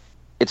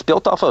 It's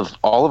built off of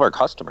all of our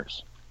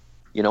customers,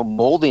 you know,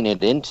 molding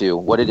it into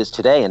what it is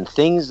today. And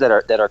things that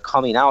are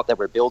coming out that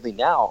we're building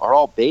now are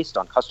all based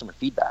on customer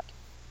feedback.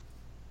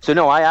 So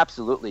no, I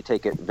absolutely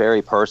take it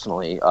very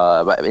personally.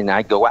 And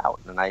I go out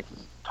and I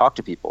talk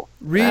to people.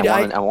 Reed,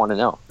 I want to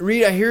know.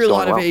 Reed, I hear a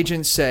lot of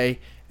agents say,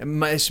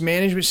 this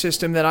management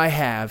system that I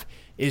have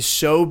is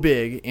so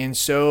big and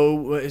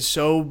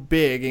so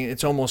big and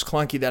it's almost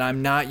clunky that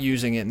I'm not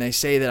using it. And they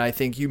say that, I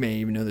think you may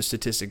even know the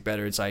statistic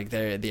better. It's like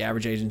the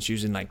average agent's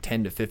using like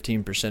 10 to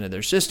 15% of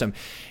their system.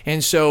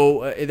 And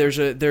so there's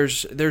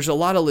a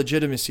lot of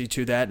legitimacy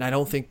to that. And I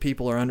don't think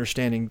people are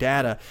understanding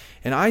data.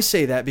 And I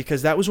say that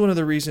because that was one of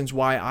the reasons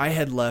why I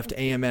had left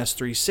AMS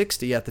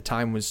 360 at the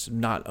time, was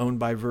not owned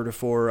by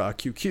Vertafore.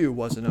 QQ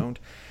wasn't owned.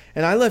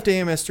 And I left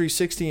AMS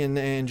 360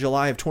 in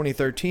July of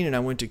 2013, and I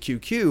went to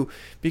QQ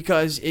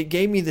because it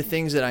gave me the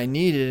things that I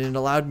needed and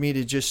allowed me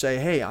to just say,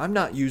 hey, I'm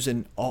not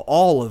using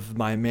all of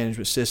my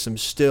management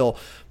systems still,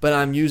 but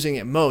I'm using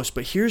it most.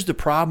 But here's the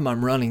problem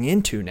I'm running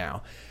into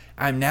now.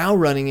 I'm now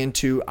running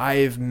into,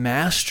 I've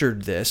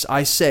mastered this.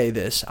 I say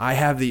this, I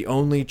have the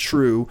only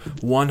true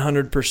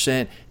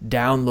 100%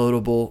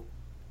 downloadable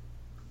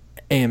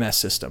AMS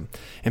system.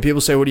 And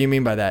people say, what do you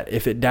mean by that?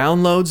 If it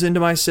downloads into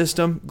my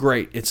system,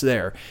 great, it's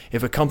there.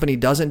 If a company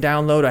doesn't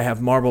download, I have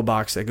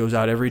MarbleBox that goes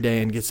out every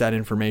day and gets that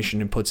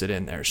information and puts it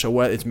in there. So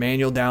whether it's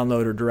manual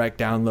download or direct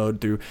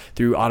download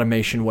through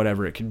automation,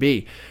 whatever it could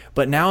be.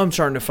 But now I'm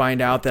starting to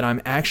find out that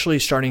I'm actually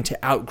starting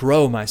to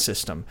outgrow my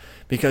system,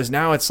 because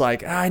now it's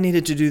like, I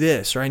needed to do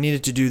this or I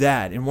needed to do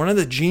that. And one of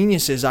the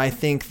geniuses I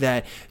think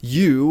that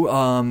you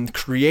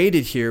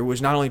created here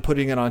was not only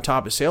putting it on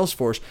top of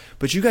Salesforce,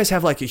 but you guys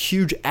have like a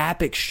huge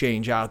app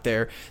exchange out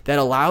there that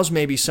allows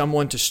maybe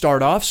someone to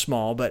start off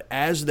small, but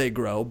as they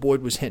grow,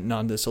 Boyd was hinting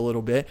on this a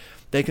little bit,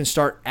 they can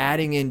start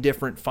adding in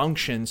different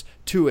functions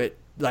to it,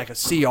 like a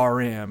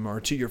CRM or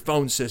to your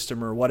phone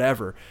system or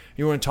whatever.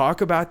 You want to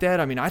talk about that?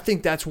 I mean, I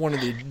think that's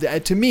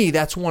to me,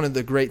 that's one of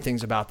the great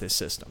things about this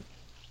system.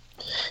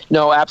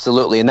 No,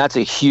 absolutely. And that's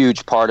a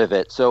huge part of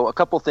it. So a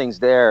couple things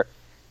there.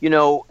 You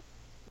know,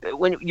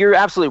 when you're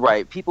absolutely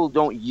right, people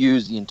don't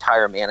use the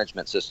entire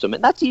management system.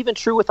 And that's even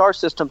true with our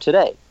system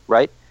today,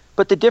 right?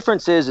 But the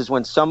difference is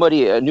when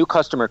a new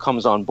customer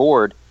comes on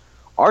board,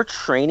 our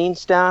training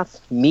staff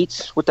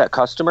meets with that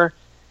customer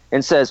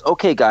and says,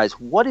 okay, guys,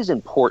 what is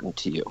important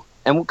to you?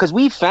 And because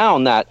we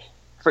found that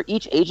for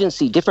each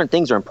agency, different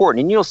things are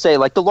important. And you'll say,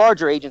 like the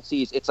larger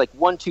agencies, it's like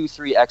 1, 2,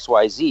 3, X,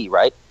 Y, Z,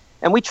 right?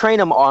 And we train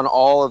them on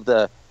all of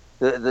the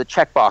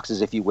check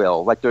boxes, if you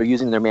will, like they're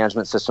using their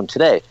management system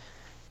today.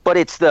 But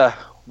it's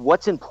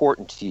what's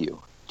important to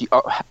you? Do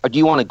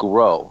you want to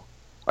grow?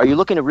 Are you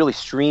looking to really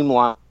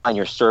streamline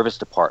your service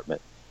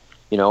department?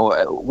 You know,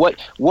 what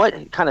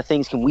kind of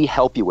things can we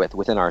help you with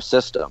within our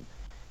system?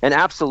 And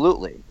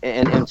absolutely,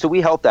 and so we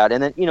help that.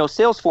 And then, you know,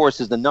 Salesforce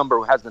has the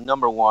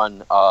number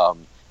one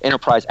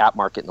enterprise app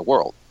market in the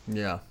world.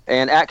 Yeah.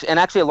 And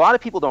actually, a lot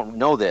of people don't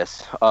know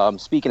this.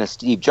 Speaking of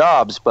Steve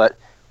Jobs, but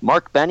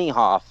Mark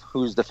Benioff,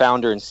 who's the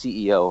founder and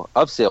CEO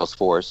of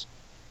Salesforce,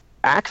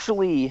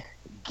 actually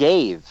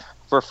gave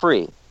for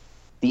free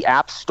the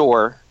App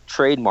Store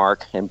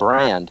trademark and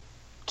brand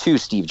to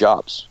Steve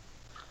Jobs.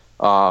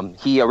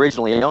 He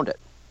originally owned it.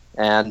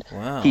 And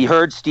He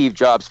heard Steve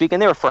Jobs speak,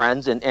 and they were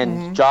friends,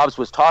 and Jobs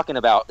was talking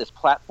about this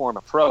platform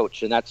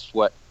approach, and that's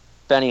what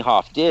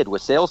Benioff did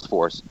with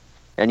Salesforce.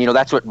 And, you know,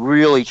 that's what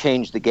really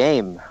changed the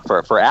game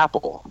for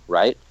Apple,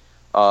 right,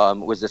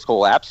 was this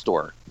whole App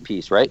Store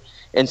piece, right?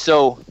 And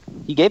so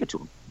he gave it to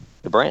him,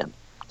 the brand.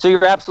 So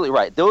you're absolutely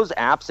right. Those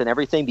apps and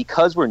everything,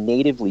 because we're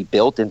natively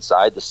built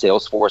inside the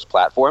Salesforce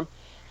platform,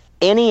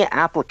 any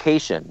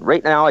application,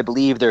 right now I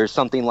believe there's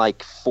something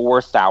like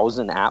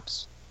 4,000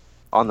 apps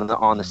on the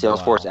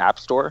Salesforce App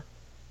Store.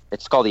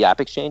 It's called the App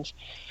Exchange.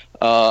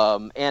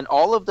 And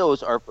all of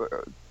those are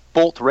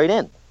bolt right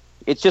in.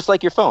 It's just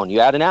like your phone. You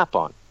add an app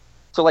on.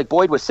 So like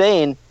Boyd was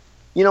saying,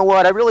 you know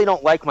what, I really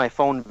don't like my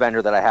phone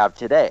vendor that I have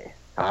today.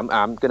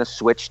 I'm going to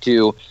switch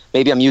to,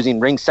 maybe I'm using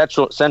Ring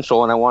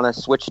Central and I want to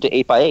switch to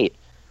 8x8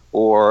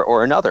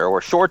 or another,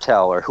 or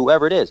ShoreTel or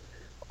whoever it is.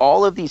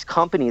 All of these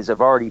companies have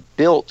already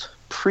built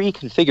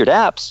pre-configured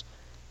apps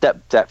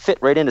that fit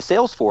right into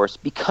Salesforce,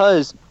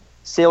 because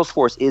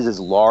Salesforce is as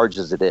large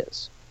as it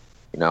is,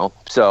 you know.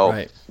 So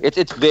right.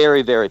 It's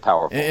very, very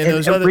powerful.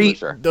 And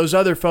those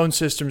other phone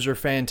systems are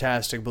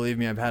fantastic. Believe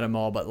me, I've had them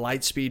all. But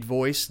Lightspeed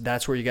Voice,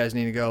 that's where you guys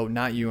need to go.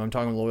 Not you. I'm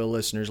talking loyal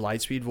listeners.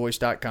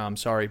 Lightspeedvoice.com.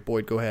 Sorry,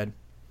 Boyd, go ahead.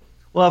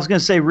 Well, I was going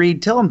to say,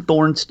 Reed, tell him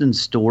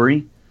Thornston's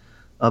story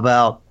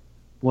about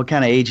what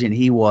kind of agent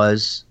he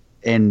was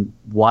and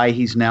why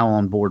he's now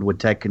on board with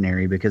Tech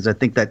Canary, because I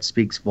think that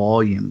speaks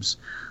volumes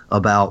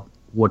about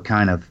what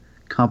kind of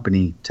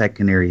company Tech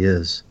Canary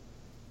is.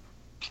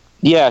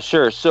 Yeah,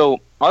 sure. So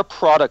our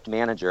product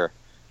manager,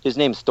 his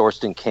name's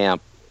Thorsten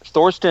Camp.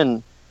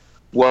 Thorsten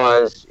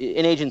was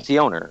an agency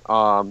owner,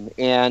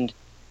 and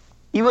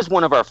he was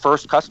one of our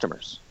first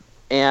customers.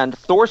 And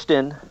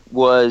Thorsten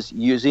was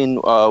using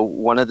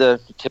one of the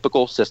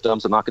typical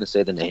systems. I'm not going to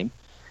say the name.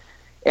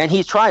 And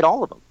he tried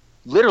all of them,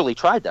 literally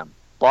tried them,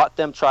 bought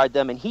them, tried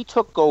them, and he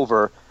took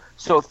over.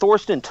 So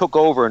Thorsten took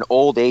over an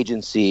old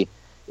agency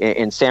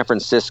in San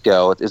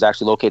Francisco. It is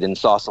actually located in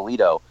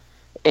Sausalito.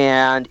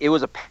 And it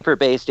was a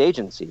paper-based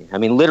agency. I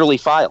mean, literally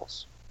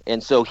files.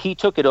 And so he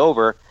took it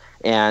over,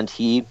 and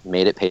he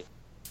made it pay.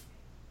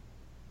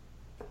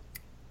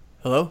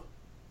 Hello?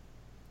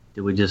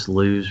 Did we just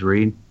lose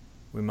Reed?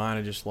 We might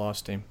have just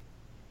lost him.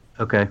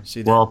 Okay.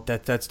 See, well,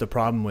 that's the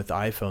problem with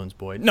iPhones,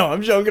 Boyd. No,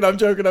 I'm joking.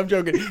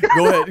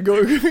 Go ahead.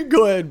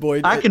 Go ahead,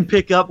 Boyd. I can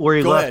pick up where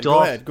he left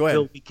off. Go ahead.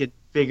 So we could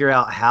figure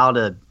out how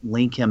to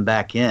link him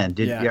back in.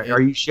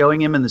 Are you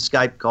showing him in the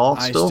Skype call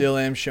still? I still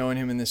am showing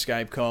him in the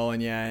Skype call,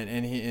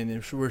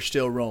 and we're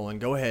still rolling.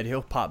 Go ahead.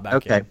 He'll pop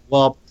back in. Okay.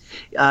 Well,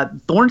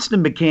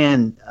 Thorsten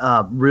began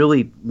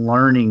really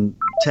learning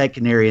Tech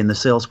Canary in the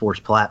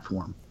Salesforce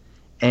platform.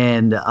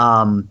 And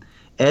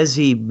as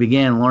he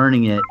began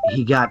learning it,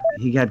 he got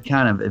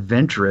kind of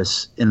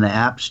adventurous in the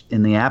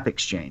app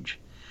exchange,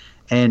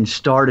 and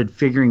started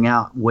figuring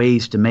out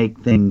ways to make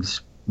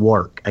things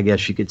work, I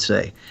guess you could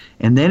say.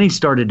 And then he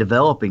started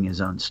developing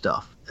his own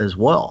stuff as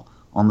well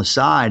on the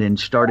side, and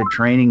started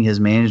training his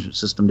management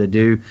system to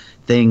do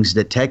things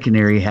that Tech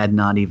Canary had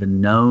not even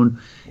known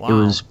it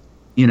was,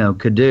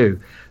 could do.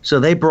 So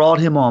they brought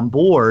him on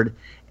board,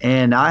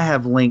 and I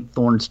have linked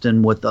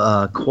Thorsten with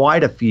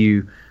quite a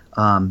few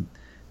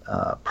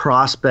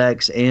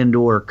prospects and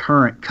or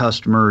current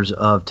customers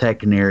of Tech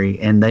Canary,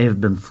 and they have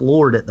been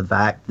floored at the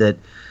fact that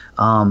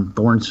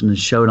Thorsten has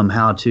showed them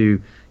how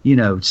to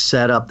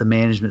set up the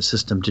management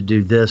system to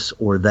do this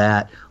or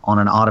that on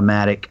an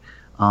automatic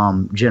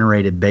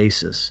generated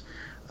basis.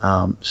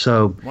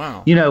 So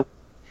wow.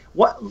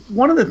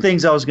 One of the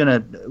things I was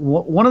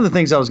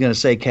gonna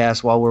say,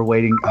 Cass, while we're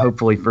waiting,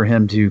 hopefully for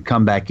him to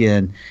come back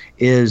in,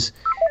 is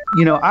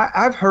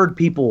I've heard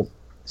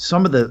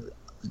some of the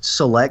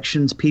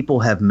selections people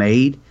have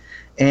made,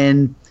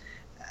 and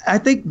I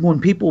think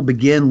when people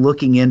begin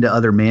looking into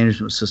other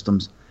management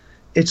systems,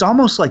 it's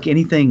almost like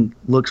anything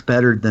looks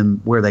better than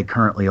where they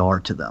currently are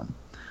to them.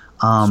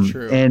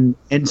 True. And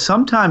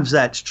sometimes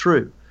that's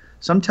true.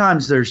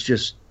 Sometimes there's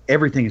just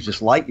everything is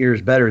just light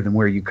years better than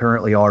where you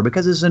currently are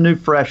because it's a new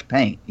fresh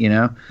paint,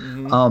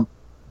 Mm-hmm.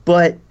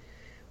 But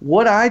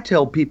what I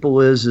tell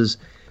people is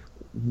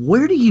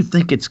where do you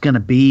think it's going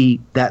to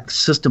be, that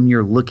system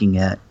you're looking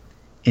at,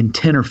 in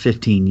 10 or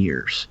 15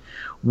 years?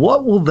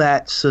 What will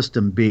that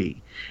system be?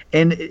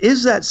 And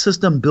is that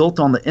system built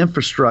on the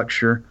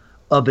infrastructure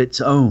of its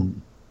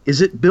own?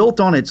 Is it built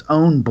on its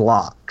own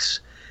blocks?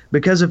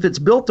 Because if it's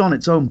built on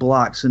its own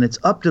blocks, then it's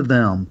up to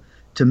them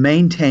to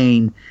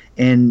maintain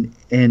and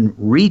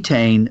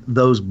retain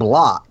those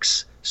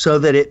blocks so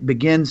that it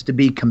begins to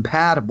be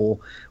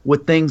compatible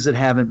with things that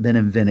haven't been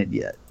invented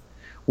yet.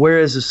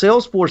 Whereas the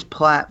Salesforce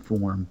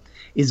platform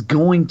is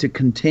going to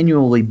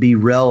continually be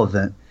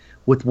relevant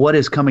with what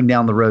is coming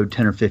down the road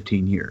 10 or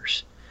 15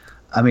 years.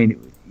 I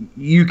mean,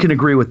 you can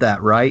agree with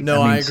that, right?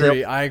 No, I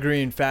agree. I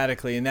agree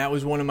emphatically. And that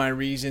was one of my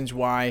reasons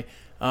why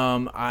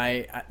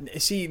I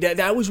see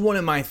that was one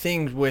of my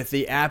things with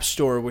the App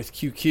Store with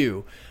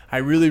QQ. I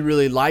really,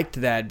 really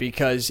liked that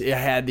because it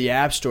had the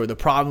App Store. The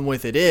problem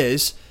with it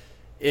is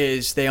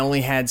they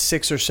only had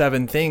 6 or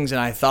 7 things,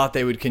 and I thought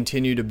they would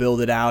continue to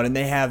build it out, and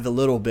they have the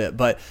little bit,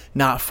 but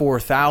not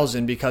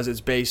 4,000 because it's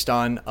based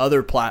on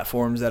other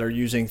platforms that are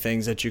using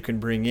things that you can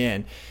bring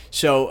in.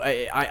 So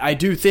I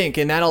do think,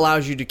 and that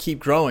allows you to keep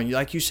growing.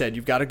 Like you said,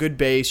 you've got a good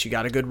base, you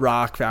got a good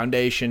rock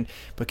foundation,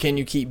 but can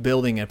you keep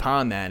building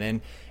upon that? And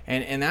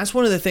that's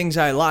one of the things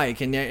I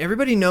like. And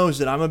everybody knows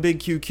that I'm a big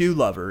QQ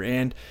lover.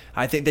 And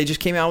I think they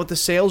just came out with the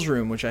sales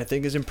room, which I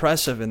think is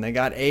impressive. And they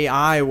got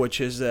AI, which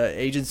is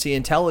agency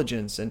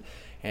intelligence. But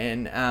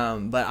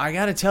I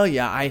got to tell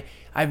you,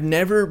 I've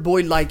never,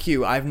 Boyd, like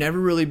you, I've never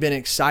really been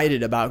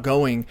excited about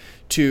going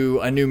to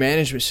a new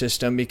management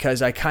system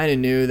because I kind of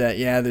knew that,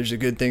 there's the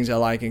good things I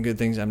like and good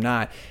things I'm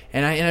not.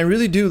 And I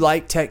really do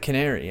like Tech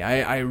Canary.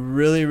 I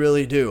really,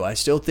 really do. I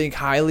still think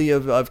highly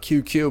of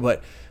QQ,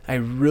 but I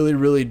really,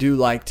 really do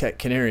like Tech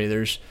Canary.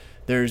 There's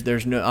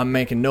no, I'm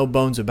making no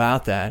bones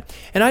about that.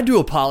 And I do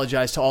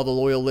apologize to all the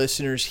loyal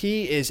listeners.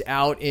 He is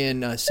out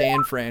in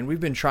San Fran. We've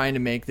been trying to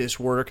make this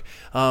work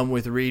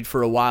with Reed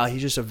for a while.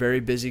 He's just a very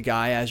busy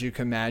guy, as you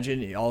can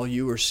imagine. All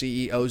you are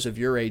CEOs of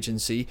your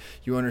agency.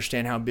 You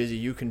understand how busy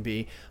you can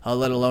be,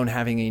 let alone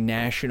having a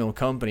national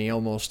company,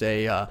 almost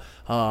a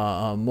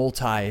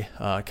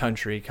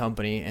multi-country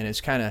company, and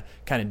it's kind of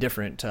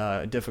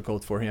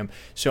difficult for him.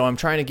 So I'm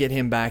trying to get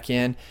him back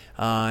in,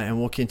 and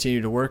we'll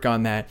continue to work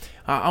on that.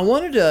 I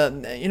wanted to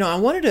I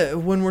wanted to,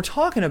 when we're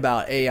talking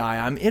about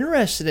AI, I'm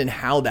interested in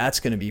how that's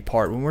going to be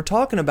part. When we're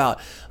talking about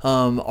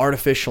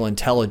artificial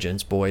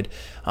intelligence, Boyd,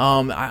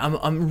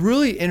 I'm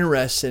really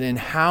interested in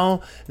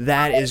how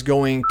that is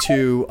going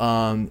to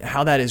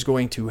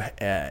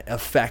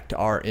affect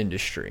our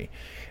industry.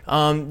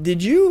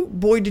 Did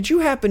you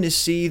happen to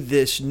see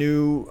this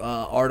new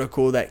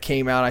article that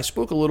came out? I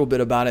spoke a little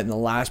bit about it in the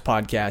last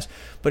podcast,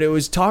 but it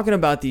was talking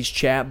about these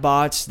chat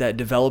bots that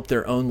developed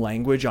their own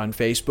language on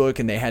Facebook,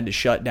 and they had to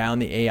shut down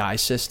the AI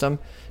system.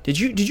 Did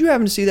you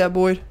happen to see that,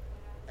 Boyd?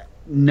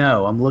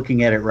 No, I'm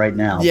looking at it right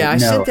now. Yeah, I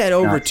sent that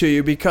over not. to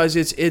you because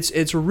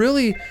it's a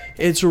really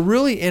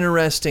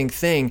interesting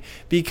thing,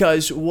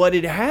 because what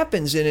it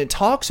happens, and it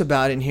talks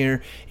about in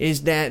here,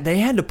 is that they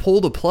had to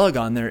pull the plug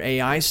on their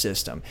AI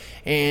system.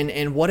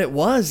 And what it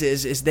was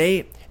is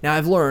they, now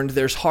I've learned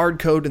there's hard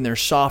code and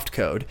there's soft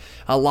code.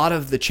 A lot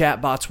of the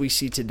chatbots we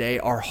see today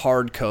are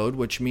hard code,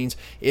 which means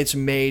it's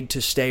made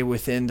to stay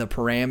within the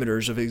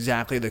parameters of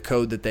exactly the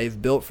code that they've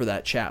built for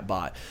that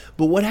chatbot.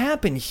 But what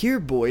happened here,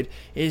 Boyd,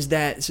 is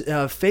that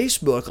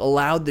Facebook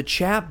allowed the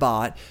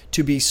chatbot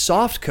to be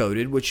soft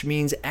coded, which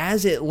means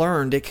as it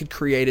learned, it could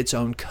create its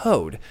own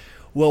code.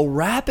 Well,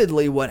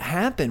 rapidly what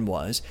happened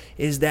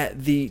is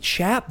that the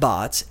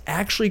chatbots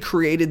actually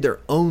created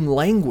their own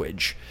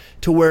language,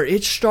 to where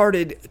it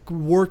started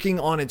working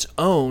on its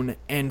own,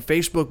 and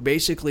Facebook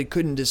basically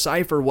couldn't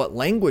decipher what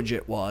language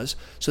it was,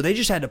 so they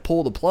just had to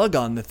pull the plug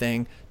on the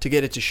thing to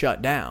get it to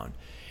shut down.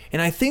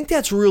 And I think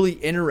that's really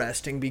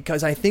interesting,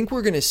 because I think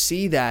we're going to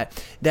see that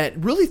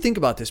really, think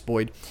about this,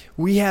 Boyd.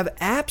 We have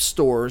app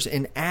stores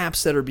and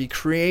apps that are being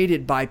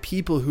created by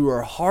people who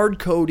are hard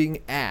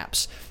coding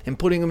apps and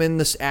putting them in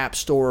this app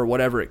store or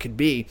whatever it could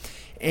be.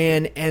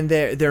 And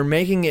they're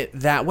making it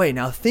that way.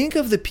 Now think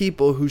of the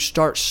people who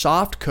start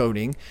soft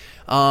coding,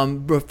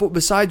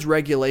 besides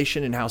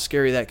regulation and how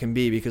scary that can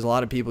be, because a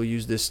lot of people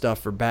use this stuff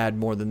for bad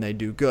more than they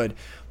do good.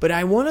 But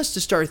I want us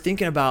to start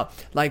thinking about,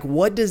 like,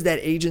 what does that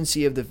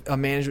agency of the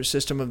management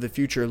system of the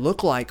future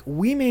look like?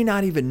 We may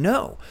not even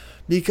know,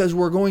 because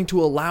we're going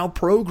to allow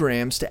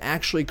programs to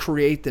actually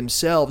create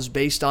themselves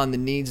based on the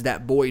needs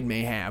that Boyd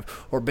may have,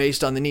 or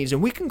based on the needs.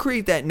 And we can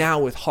create that now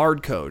with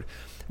hard code.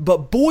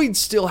 But Boyd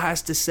still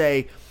has to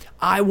say,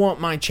 I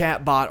want my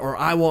chatbot or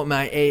I want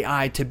my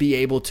AI to be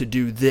able to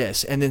do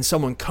this. And then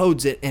someone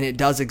codes it and it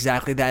does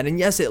exactly that. And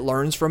yes, it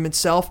learns from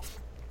itself.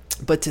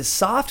 But to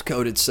soft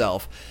code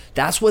itself,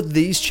 that's what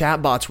these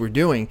chatbots were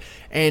doing.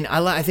 And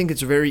I think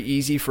it's very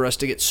easy for us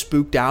to get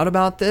spooked out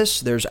about this.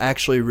 There's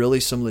actually really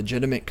some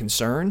legitimate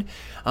concern.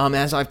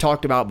 As I've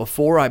talked about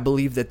before, I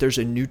believe that there's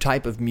a new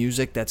type of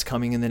music that's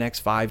coming in the next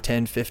 5,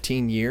 10,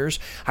 15 years.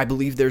 I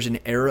believe there's an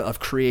era of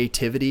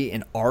creativity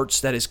and arts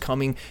that is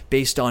coming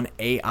based on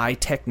AI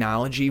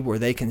technology, where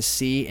they can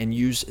see and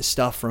use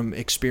stuff from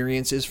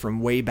experiences from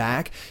way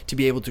back to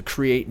be able to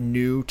create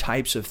new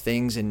types of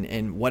things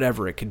and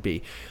whatever it could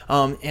be.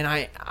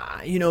 And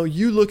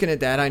you looking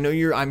at that, I know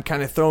I'm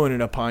kind of throwing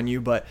it upon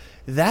you, but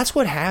that's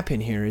what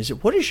happened here.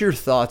 What is your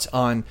thoughts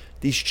on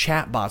these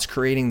chatbots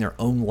creating their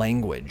own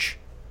language?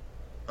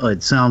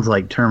 It sounds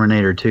like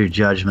Terminator 2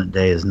 Judgment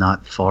Day is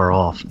not far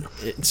off.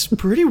 It's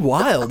pretty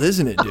wild,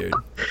 isn't it, dude?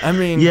 I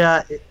mean,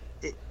 yeah,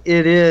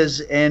 it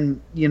is.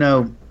 And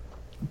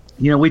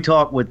we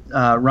talked with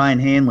Ryan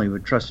Hanley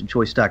with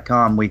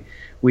TrustedChoice.com.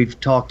 We've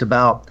talked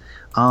about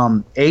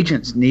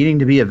agents needing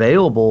to be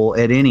available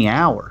at any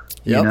hour.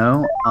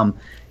 Yep.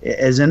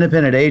 As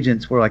independent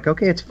agents, we're like,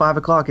 okay, it's 5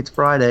 o'clock, it's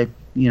Friday.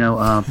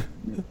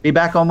 Be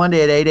back on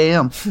Monday at 8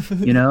 a.m.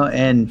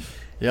 And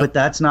yep. But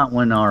that's not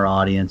when our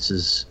audience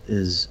is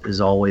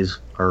always,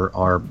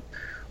 our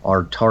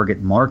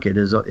target market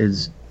is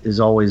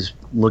always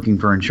looking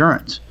for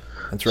insurance.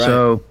 That's right.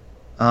 So,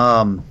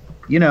 I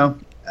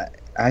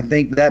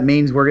think that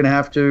means we're going to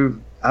have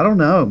to. I don't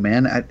know,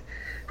 man.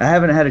 I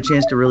haven't had a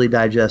chance to really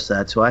digest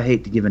that, so I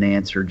hate to give an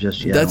answer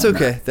just yet. That's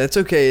okay. That. That's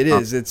okay. It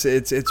is.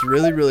 It's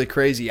really, really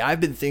crazy.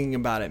 I've been thinking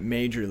about it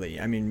majorly.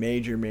 I mean,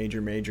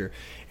 major.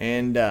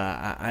 And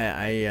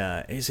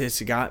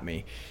it's got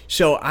me.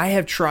 So I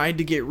have tried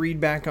to get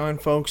Reed back on,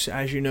 folks.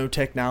 As you know,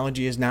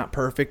 technology is not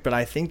perfect, but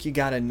I think you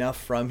got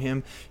enough from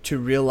him to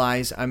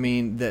realize,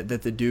 that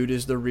the dude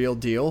is the real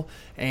deal.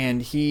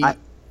 And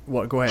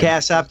go ahead.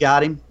 Cass, I've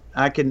got him.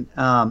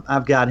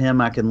 I've got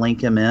him. I can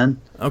link him in.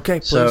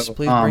 Okay, please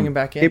bring him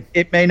back in.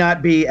 It may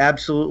not be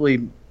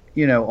absolutely,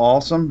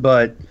 awesome,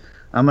 but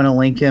I'm going to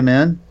link him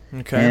in.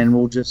 Okay. And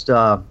we'll just,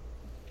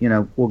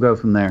 we'll go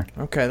from there.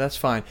 Okay, that's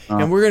fine.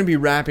 And we're going to be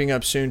wrapping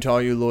up soon to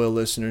all you loyal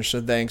listeners.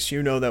 So thanks.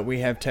 You know that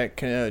we have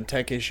tech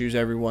issues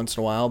every once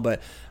in a while,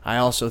 but I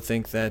also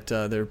think that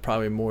there's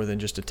probably more than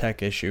just a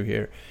tech issue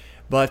here.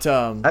 But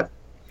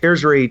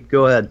here's Reed.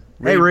 Go ahead.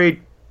 Hey, Reed.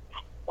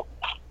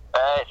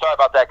 Hey, sorry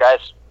about that,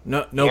 guys.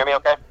 No. Can you hear me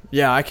okay?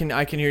 Yeah, I can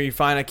hear you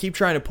fine. I keep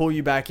trying to pull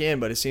you back in,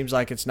 but it seems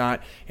like it's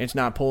not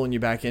pulling you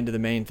back into the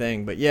main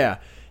thing. But yeah,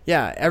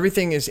 Yeah,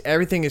 everything is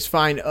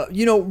fine.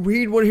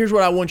 Reed, here's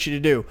what I want you to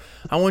do.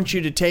 I want you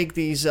to take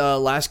these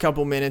last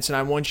couple minutes, and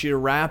I want you to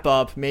wrap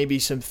up maybe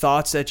some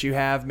thoughts that you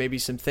have, maybe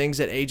some things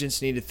that agents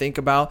need to think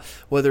about,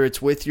 whether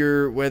it's with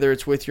your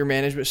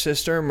management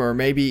system, or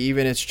maybe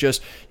even it's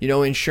just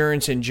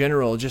insurance in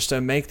general, just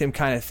to make them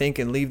kind of think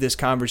and leave this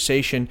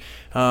conversation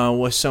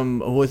with some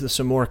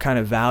more kind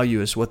of value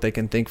as what they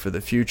can think for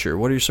the future.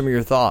 What are some of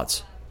your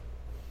thoughts?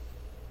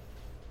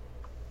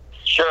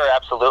 Sure,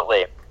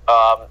 absolutely.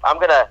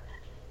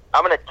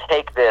 I'm gonna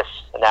take this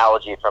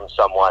analogy from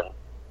someone,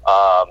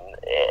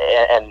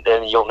 and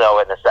then you'll know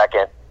it in a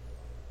second.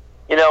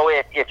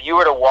 If you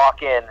were to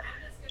walk in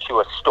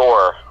to a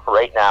store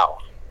right now,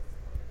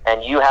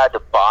 and you had to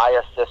buy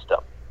a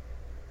system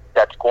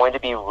that's going to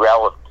be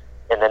relevant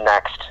in the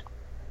next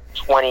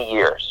 20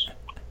 years,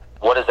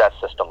 what does that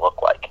system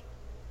look like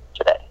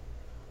today?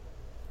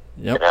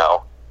 Yep.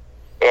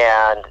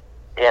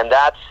 And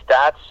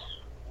that's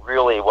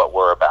really what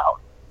we're about.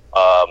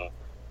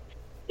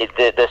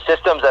 The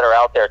systems that are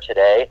out there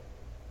today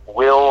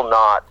will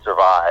not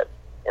survive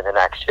in the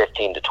next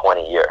 15 to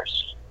 20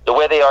 years the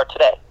way they are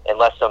today,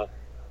 unless some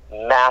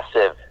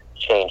massive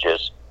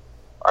changes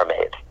are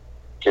made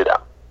to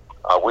them.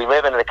 We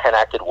live in a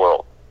connected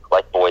world,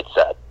 like Boyd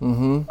said,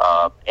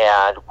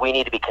 and we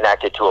need to be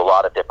connected to a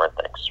lot of different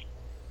things.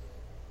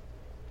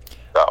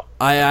 So.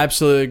 I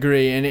absolutely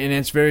agree, and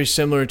it's very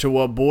similar to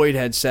what Boyd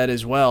had said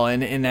as well,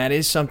 and that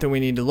is something we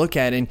need to look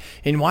at, and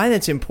why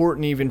that's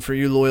important even for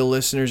you loyal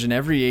listeners and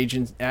every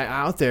agent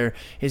out there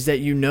is that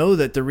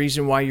that the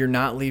reason why you're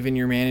not leaving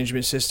your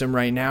management system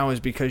right now is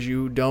because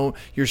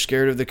you're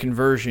scared of the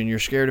conversion, you're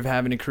scared of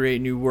having to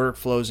create new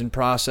workflows and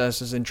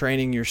processes and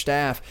training your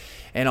staff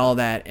and all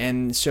that.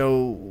 And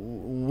so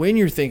when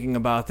you're thinking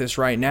about this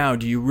right now,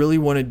 do you really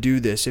want to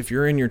do this? If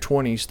you're in your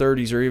 20s,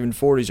 30s, or even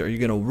 40s, are you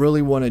going to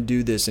really want to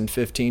do this in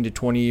 15 to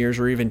 20 years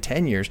or even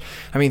 10 years?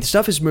 I mean,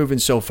 stuff is moving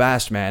so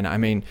fast, man. I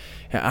mean,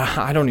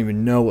 I don't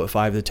even know what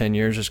 5 to 10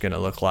 years is going to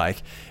look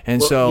like. And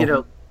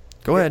go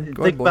ahead.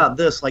 Think about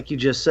this, like you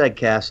just said,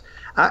 Cass.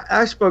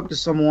 I spoke to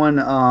someone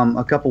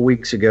a couple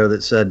weeks ago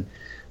that said,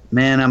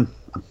 man, I'm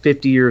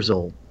 50 years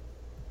old.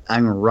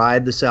 I'm going to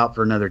ride this out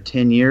for another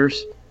 10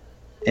 years.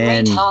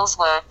 And I'm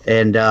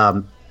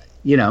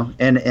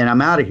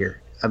out of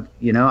here. I'm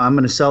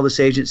going to sell this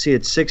agency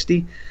at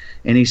 60.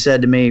 And he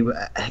said to me,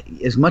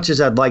 as much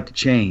as I'd like to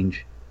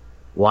change,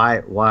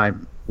 why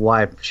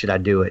should I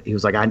do it? He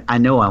was like, I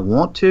know I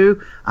want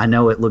to. I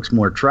know it looks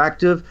more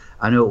attractive.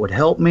 I know it would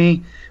help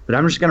me, but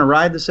I'm just going to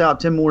ride this out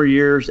 10 more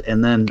years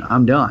and then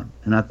I'm done.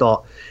 And I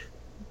thought,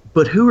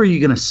 but who are you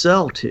going to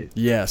sell to?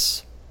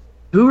 Yes.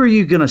 Who are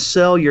you going to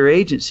sell your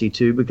agency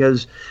to?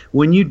 Because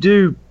when you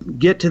do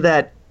get to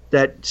that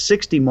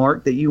 60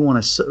 mark that you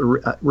want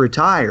to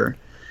retire,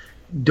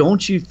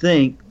 don't you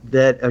think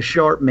that a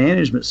sharp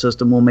management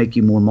system will make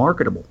you more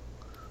marketable?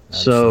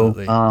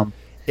 Absolutely. So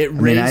it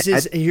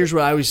raises, here's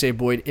what I always say,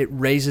 Boyd, it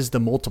raises the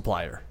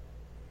multiplier.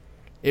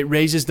 It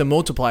raises the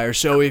multiplier.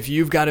 So if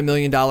you've got $1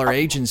 million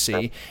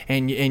agency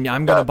and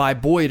I'm going to buy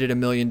Boyd at $1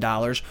 million,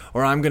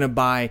 or I'm going to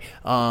buy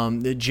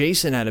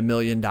Jason at $1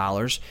 million,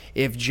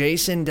 if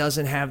Jason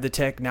doesn't have the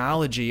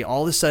technology,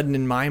 all of a sudden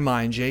in my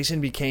mind, Jason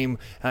became,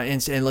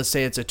 and let's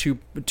say it's a two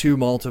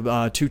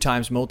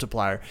times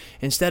multiplier.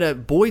 Instead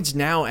of Boyd's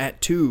now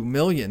at 2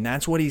 million,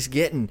 that's what he's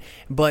getting.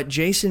 But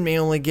Jason may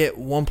only get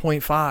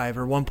 1.5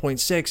 or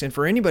 1.6. And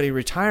for anybody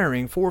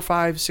retiring,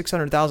 $400,000,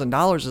 $500,000,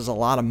 $600,000 is a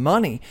lot of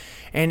money.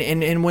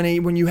 And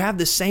when you have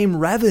the same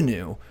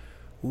revenue,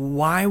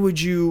 why would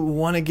you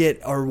want to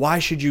get, or why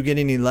should you get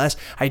any less?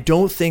 I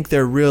don't think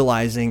they're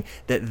realizing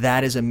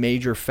that is a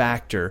major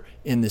factor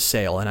in the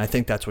sale, and I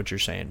think that's what you're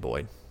saying,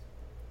 Boyd.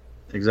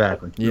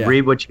 Exactly. Yeah.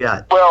 Read what you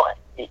got. Well,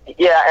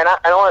 yeah, and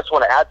I just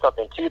want to add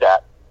something to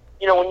that.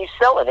 When you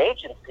sell an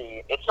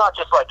agency, it's not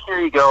just like, here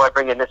you go, I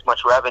bring in this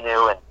much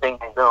revenue, and bing,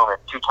 bing, boom, and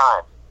 2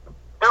 times.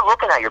 They're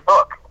looking at your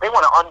book. They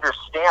want to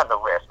understand the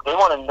risk. They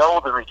want to know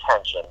the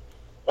retention.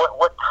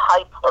 What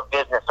type of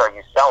business are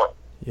you selling?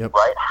 Yep.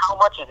 Right? How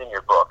much is in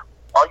your book?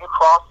 Are you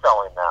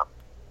cross-selling them?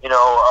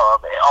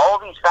 All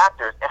of these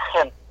factors.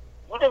 And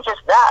even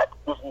just that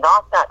is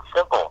not that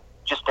simple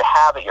just to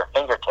have at your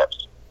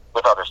fingertips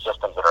with other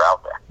systems that are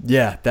out there.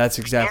 Yeah, that's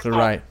exactly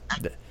right.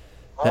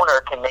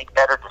 Owner can make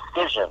better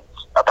decisions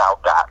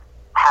about that,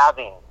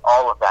 having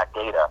all of that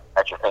data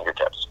at your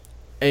fingertips.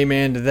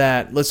 Amen to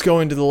that. Let's go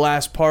into the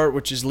last part,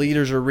 which is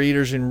leaders are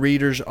readers and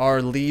readers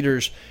are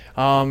leaders.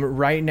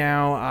 Right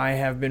now, I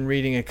have been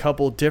reading a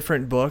couple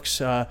different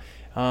books, and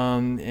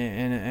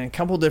a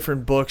couple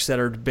different books that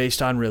are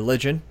based on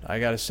religion. I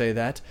got to say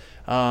that.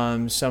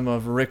 some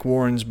of Rick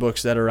Warren's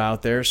books that are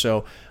out there.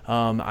 So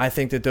I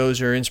think that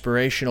those are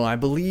inspirational. I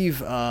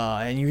believe,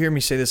 and you hear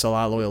me say this a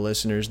lot, loyal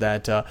listeners,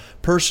 that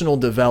personal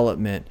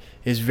development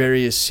is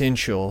very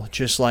essential,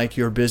 just like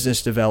your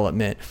business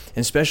development,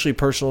 and especially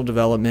personal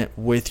development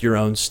with your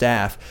own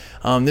staff.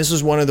 This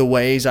is one of the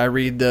ways I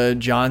read the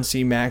John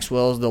C.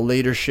 Maxwell's The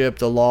Leadership,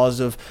 the Laws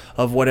of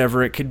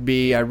whatever it could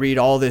be. I read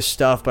all this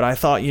stuff, but I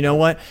thought, you know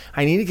what?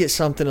 I need to get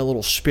something a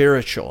little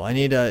spiritual. I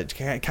need to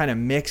kind of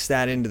mix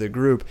that into the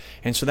group.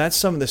 And so that's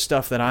some of the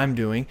stuff that I'm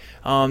doing.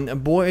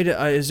 Boyd,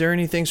 is there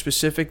anything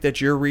specific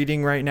that you're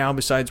reading right now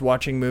besides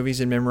watching movies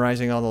and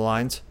memorizing all the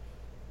lines?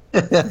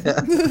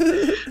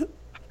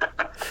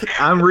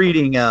 I'm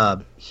reading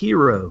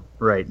Hero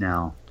right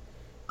now,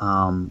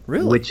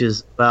 Really? which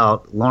is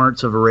about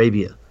Lawrence of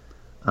Arabia.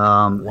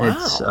 Wow.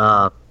 It's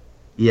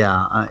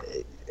yeah.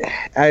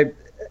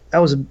 I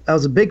was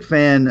a big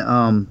fan.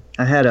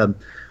 I had a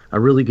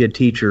really good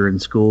teacher in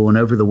school, and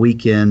over the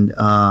weekend,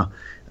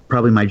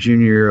 probably my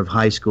junior year of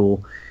high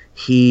school,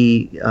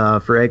 he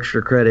for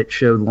extra credit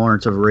showed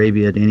Lawrence of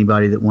Arabia to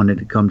anybody that wanted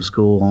to come to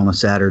school on a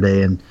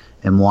Saturday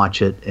and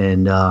watch it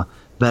and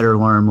better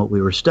learn what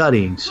we were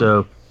studying.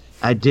 So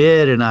I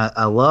did, and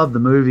I love the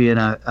movie, and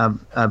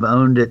I've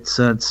owned it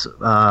since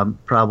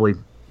probably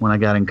when I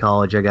got in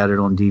college. I got it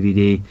on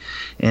DVD,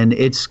 and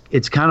it's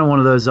kind of one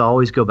of those I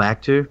always go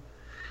back to.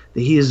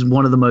 He is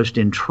one of the most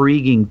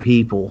intriguing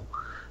people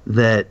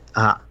that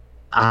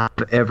I've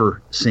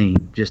ever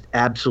seen. Just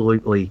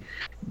absolutely,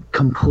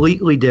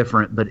 completely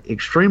different, but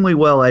extremely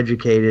well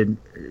educated.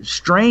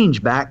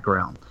 Strange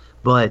background,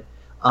 but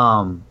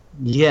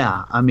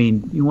yeah. I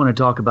mean, you want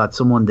to talk about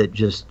someone that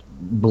just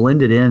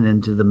blended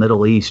into the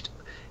Middle East,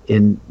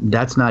 and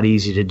that's not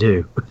easy to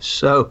do.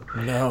 So,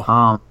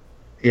 No.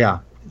 yeah.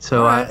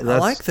 So I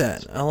that's, like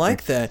that. I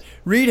like that.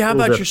 Reed, how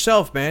about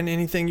yourself, man?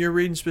 Anything you're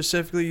reading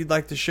specifically you'd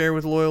like to share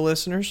with loyal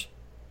listeners?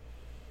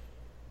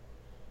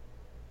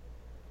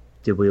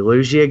 Did we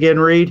lose you again,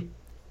 Reed?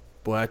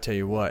 Boy, I tell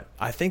you what.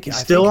 He's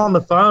still on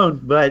the phone,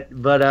 but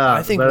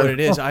I think what it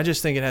is, I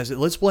just think it has.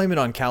 Let's blame it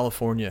on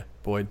California,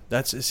 Boyd.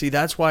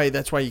 That's why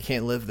you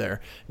can't live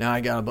there. Now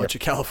I got a bunch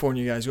of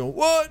California guys going,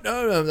 what?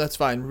 No, that's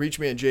fine. Reach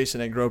me at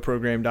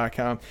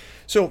jason@growprogram.com.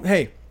 So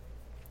hey,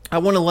 I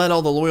want to let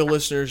all the loyal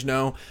listeners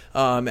know,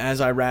 as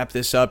I wrap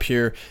this up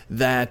here,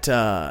 that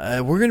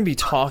we're going to be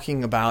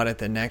talking about at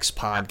the next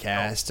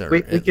podcast.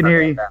 We can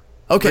hear you.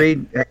 Okay.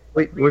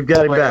 Reed, we've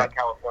got it back.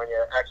 California.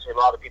 Actually, a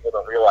lot of people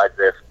don't realize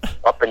this.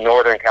 Up in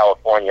Northern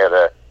California,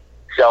 the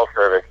cell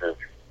service is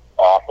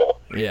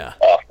awful. Yeah.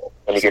 Awful.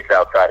 When you get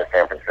outside of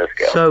San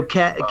Francisco. So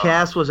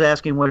Cass was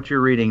asking what you're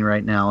reading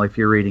right now, if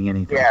you're reading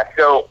anything. Yeah,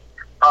 so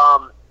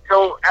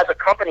as a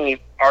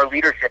company, our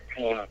leadership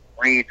team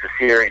reads a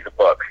series of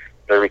books.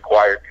 They're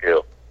required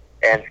to.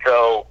 And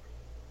so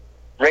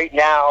right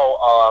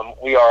now,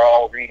 we are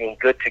all reading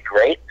Good to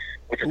Great,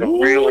 which is a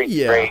really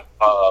great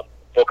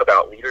book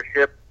about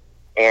leadership.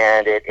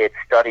 And it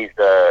studies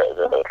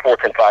the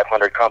Fortune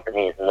 500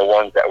 companies and the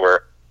ones that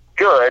were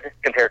good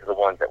compared to the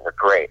ones that were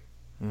great.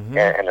 Mm-hmm.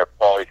 And their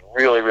quality is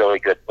really, really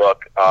good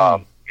book.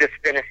 Just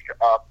finished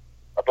up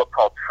a book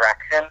called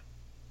Traction.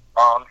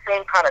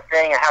 Same kind of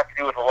thing. It has to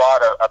do with a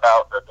lot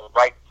about the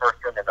right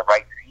person and the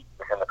right seat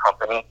within the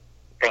company,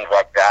 things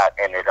like that.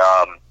 And it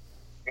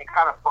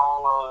kind of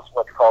follows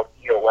what's called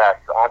EOS,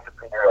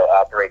 Entrepreneurial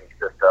Operating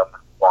System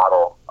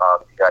model.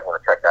 If you guys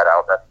want to check that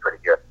out, that's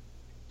pretty good.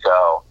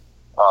 So,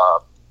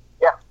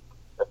 yeah,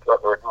 that's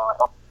what we're doing.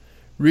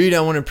 Reed,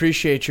 I want to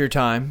appreciate your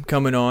time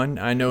coming on.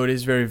 I know it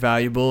is very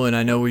valuable, and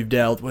I know we've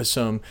dealt with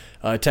some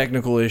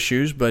technical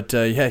issues, but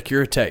heck,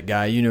 you're a tech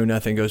guy. You know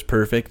nothing goes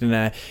perfect.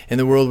 And in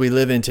the world we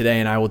live in today,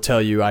 and I will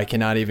tell you, I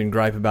cannot even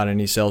gripe about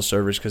any cell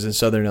service because in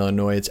Southern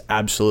Illinois, it's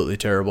absolutely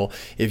terrible.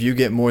 If you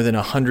get more than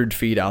 100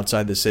 feet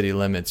outside the city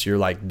limits, you're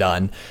like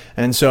done.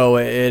 And so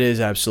it is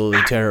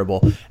absolutely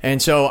terrible.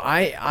 And so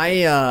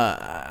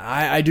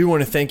I do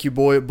want to thank you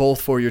both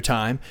for your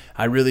time.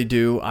 I really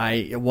do.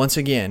 Once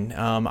again,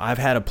 I've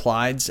had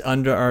Applied's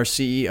under our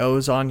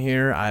CEOs on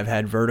here. I've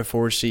had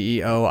Vertifor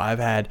CEO. I've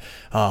had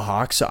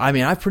Hawk. So I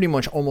mean, I've pretty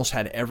much almost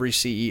had every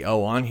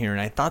CEO on here,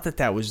 and I thought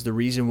that was the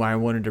reason why I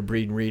wanted to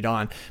bring Reed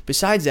on.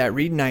 Besides that,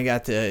 Reed and I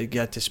got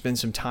to spend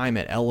some time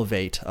at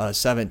Elevate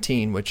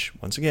 17, which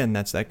once again,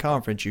 that's that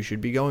conference you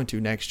should be going to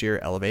next year,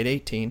 Elevate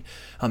 18.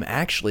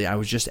 Actually, I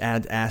was just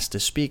asked to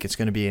speak. It's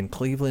going to be in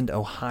Cleveland,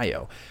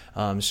 Ohio.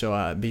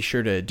 So be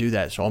sure to do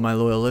that. So all my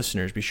loyal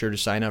listeners, be sure to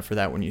sign up for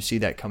that when you see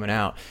that coming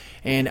out.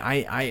 And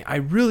I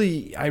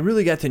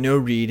really got to know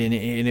Reed, and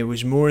it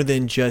was more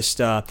than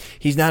just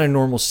he's not a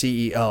normal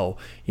CEO.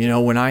 You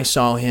know, when I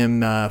saw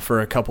him for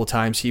a couple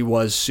times, he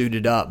was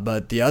suited up,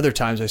 but the other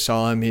times I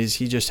saw him,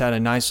 he just had a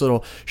nice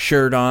little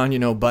shirt on,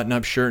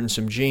 button-up shirt and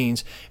some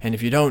jeans. And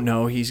if you don't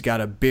know, he's got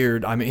a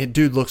beard. I mean,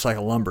 dude looks like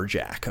a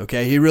lumberjack.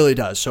 Okay, he really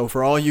does. So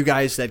for all you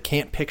guys that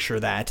can't picture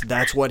that,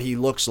 that's what he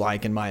looks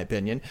like, in my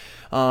opinion.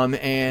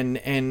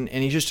 And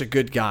he's just a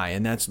good guy,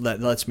 and that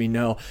lets me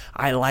know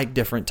I like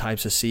different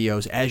types of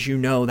CEOs. As you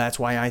know, that's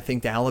why I think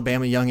think the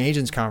Alabama Young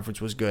Agents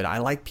Conference was good. I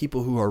like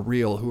people who are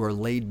real, who are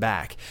laid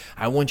back.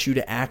 I want you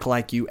to act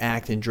like you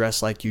act and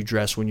dress like you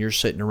dress when you're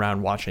sitting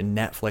around watching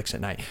Netflix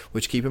at night,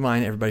 which, keep in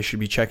mind, everybody should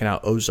be checking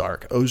out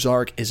Ozark.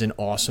 Ozark is an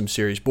awesome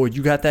series. Boyd,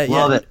 you got that yet?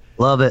 Love it.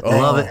 Love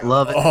it.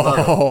 Love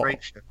it.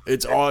 Great show.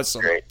 It's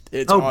awesome.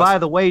 It's awesome. awesome. By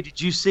the way,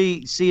 did you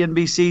see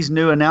CNBC's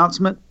new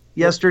announcement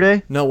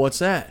yesterday? No, what's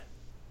that?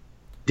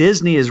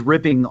 Disney is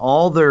ripping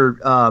all their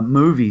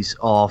movies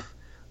off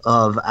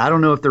of, I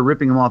don't know if they're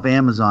ripping them off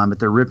Amazon, but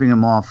they're ripping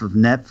them off of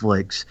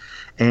Netflix.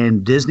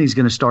 And Disney's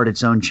going to start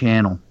its own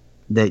channel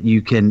that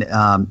you can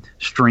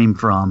stream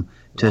from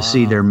to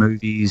see their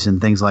movies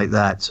and things like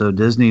that. So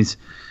Disney's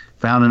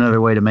found another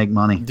way to make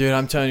money. Dude,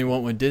 I'm telling you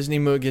what, when Disney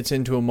gets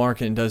into a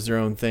market and does their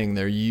own thing,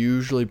 they're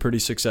usually pretty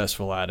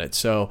successful at it.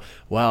 So,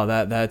 wow,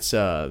 that's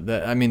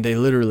I mean,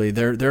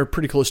 they're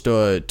pretty close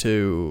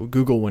to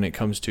Google when it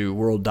comes to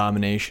world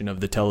domination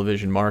of the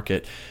television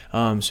market.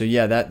 So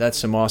yeah, that's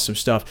some awesome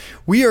stuff.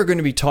 We are going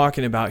to be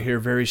talking about here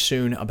very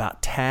soon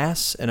about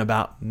TaaS and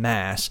about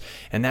MaaS,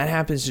 and that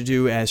happens to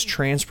do as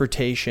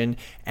transportation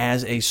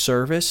as a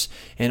service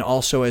and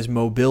also as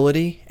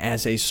mobility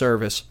as a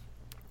service.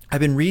 I've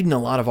been reading a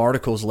lot of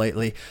articles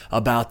lately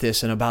about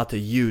this and about the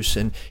use.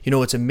 And,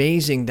 it's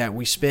amazing that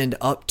we spend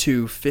up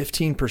to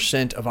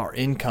 15% of our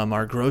income,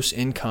 our gross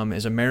income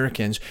as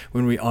Americans,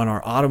 on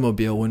our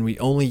automobile, when we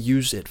only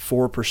use it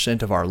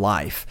 4% of our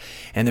life.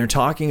 And they're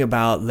talking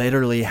about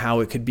literally how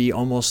it could be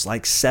almost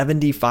like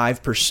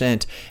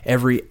 75%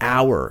 every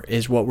hour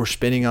is what we're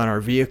spending on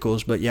our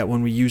vehicles. But yet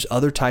when we use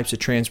other types of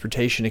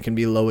transportation, it can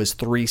be low as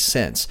 3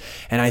 cents.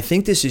 And I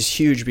think this is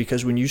huge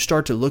because when you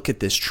start to look at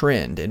this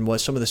trend and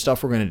what some of the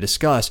stuff we're going to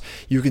discuss,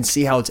 you can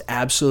see how it's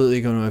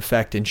absolutely going to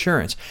affect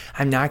insurance.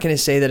 I'm not going to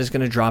say that it's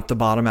going to drop the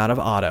bottom out of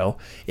auto.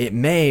 It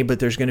may, but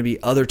there's going to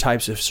be other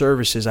types of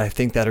services, I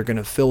think, that are going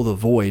to fill the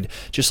void,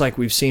 just like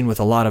we've seen with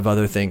a lot of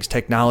other things.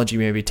 Technology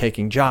may be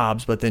taking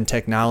jobs, but then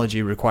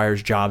technology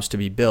requires jobs to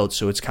be built,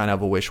 so it's kind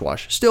of a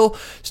wish-wash. Still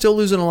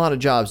losing a lot of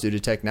jobs due to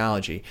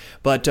technology.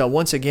 But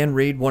once again,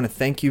 Reed, want to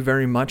thank you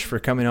very much for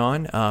coming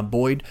on.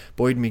 Boyd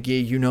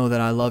McGee, you know that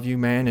I love you,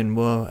 man, and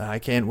I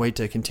can't wait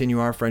to continue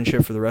our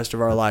friendship for the rest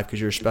of our life because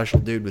you're a special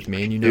dude with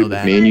me, and you know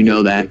that.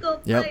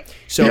 Yep.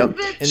 So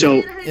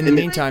in the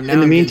meantime,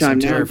 now I'm getting some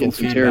terrible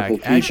feedback.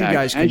 As you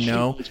guys can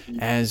know,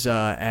 as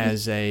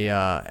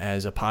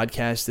a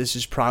podcast, this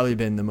has probably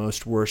been the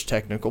most worst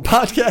technical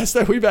podcast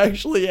that we've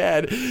actually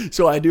had.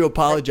 So I do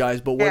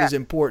apologize. But what is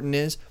important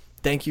is,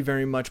 thank you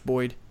very much,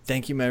 Boyd.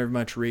 Thank you very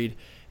much, Reed.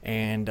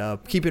 And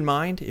keep in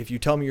mind, if you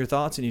tell me your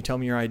thoughts and you tell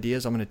me your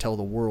ideas, I'm going to tell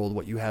the world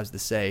what you have to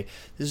say.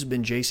 This has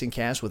been Jason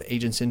Cass with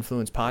Agents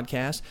Influence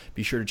Podcast.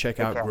 Be sure to check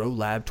out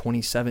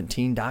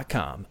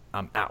growlab2017.com.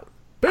 I'm out.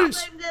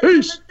 Peace.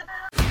 Peace.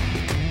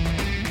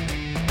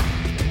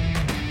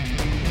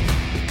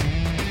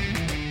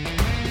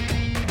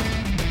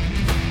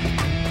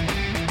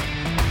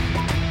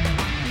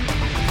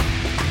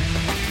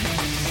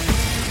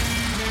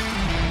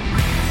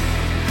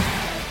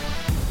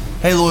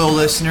 Hey, loyal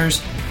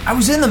listeners. I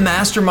was in the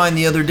mastermind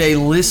the other day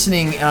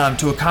listening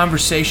to a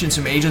conversation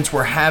some agents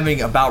were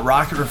having about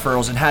rocket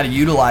referrals and how to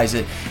utilize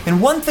it.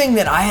 And one thing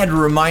that I had to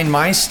remind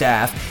my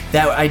staff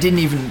that I didn't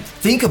even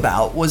think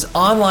about was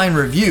online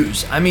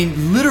reviews. I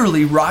mean,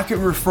 literally, Rocket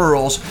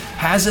Referrals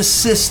has a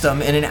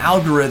system and an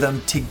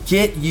algorithm to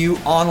get you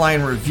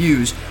online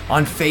reviews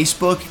on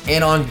Facebook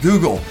and on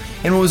Google.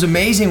 And what was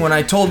amazing when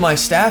I told my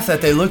staff that,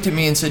 they looked at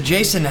me and said,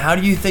 "Jason, how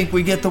do you think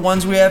we get the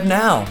ones we have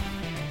now?"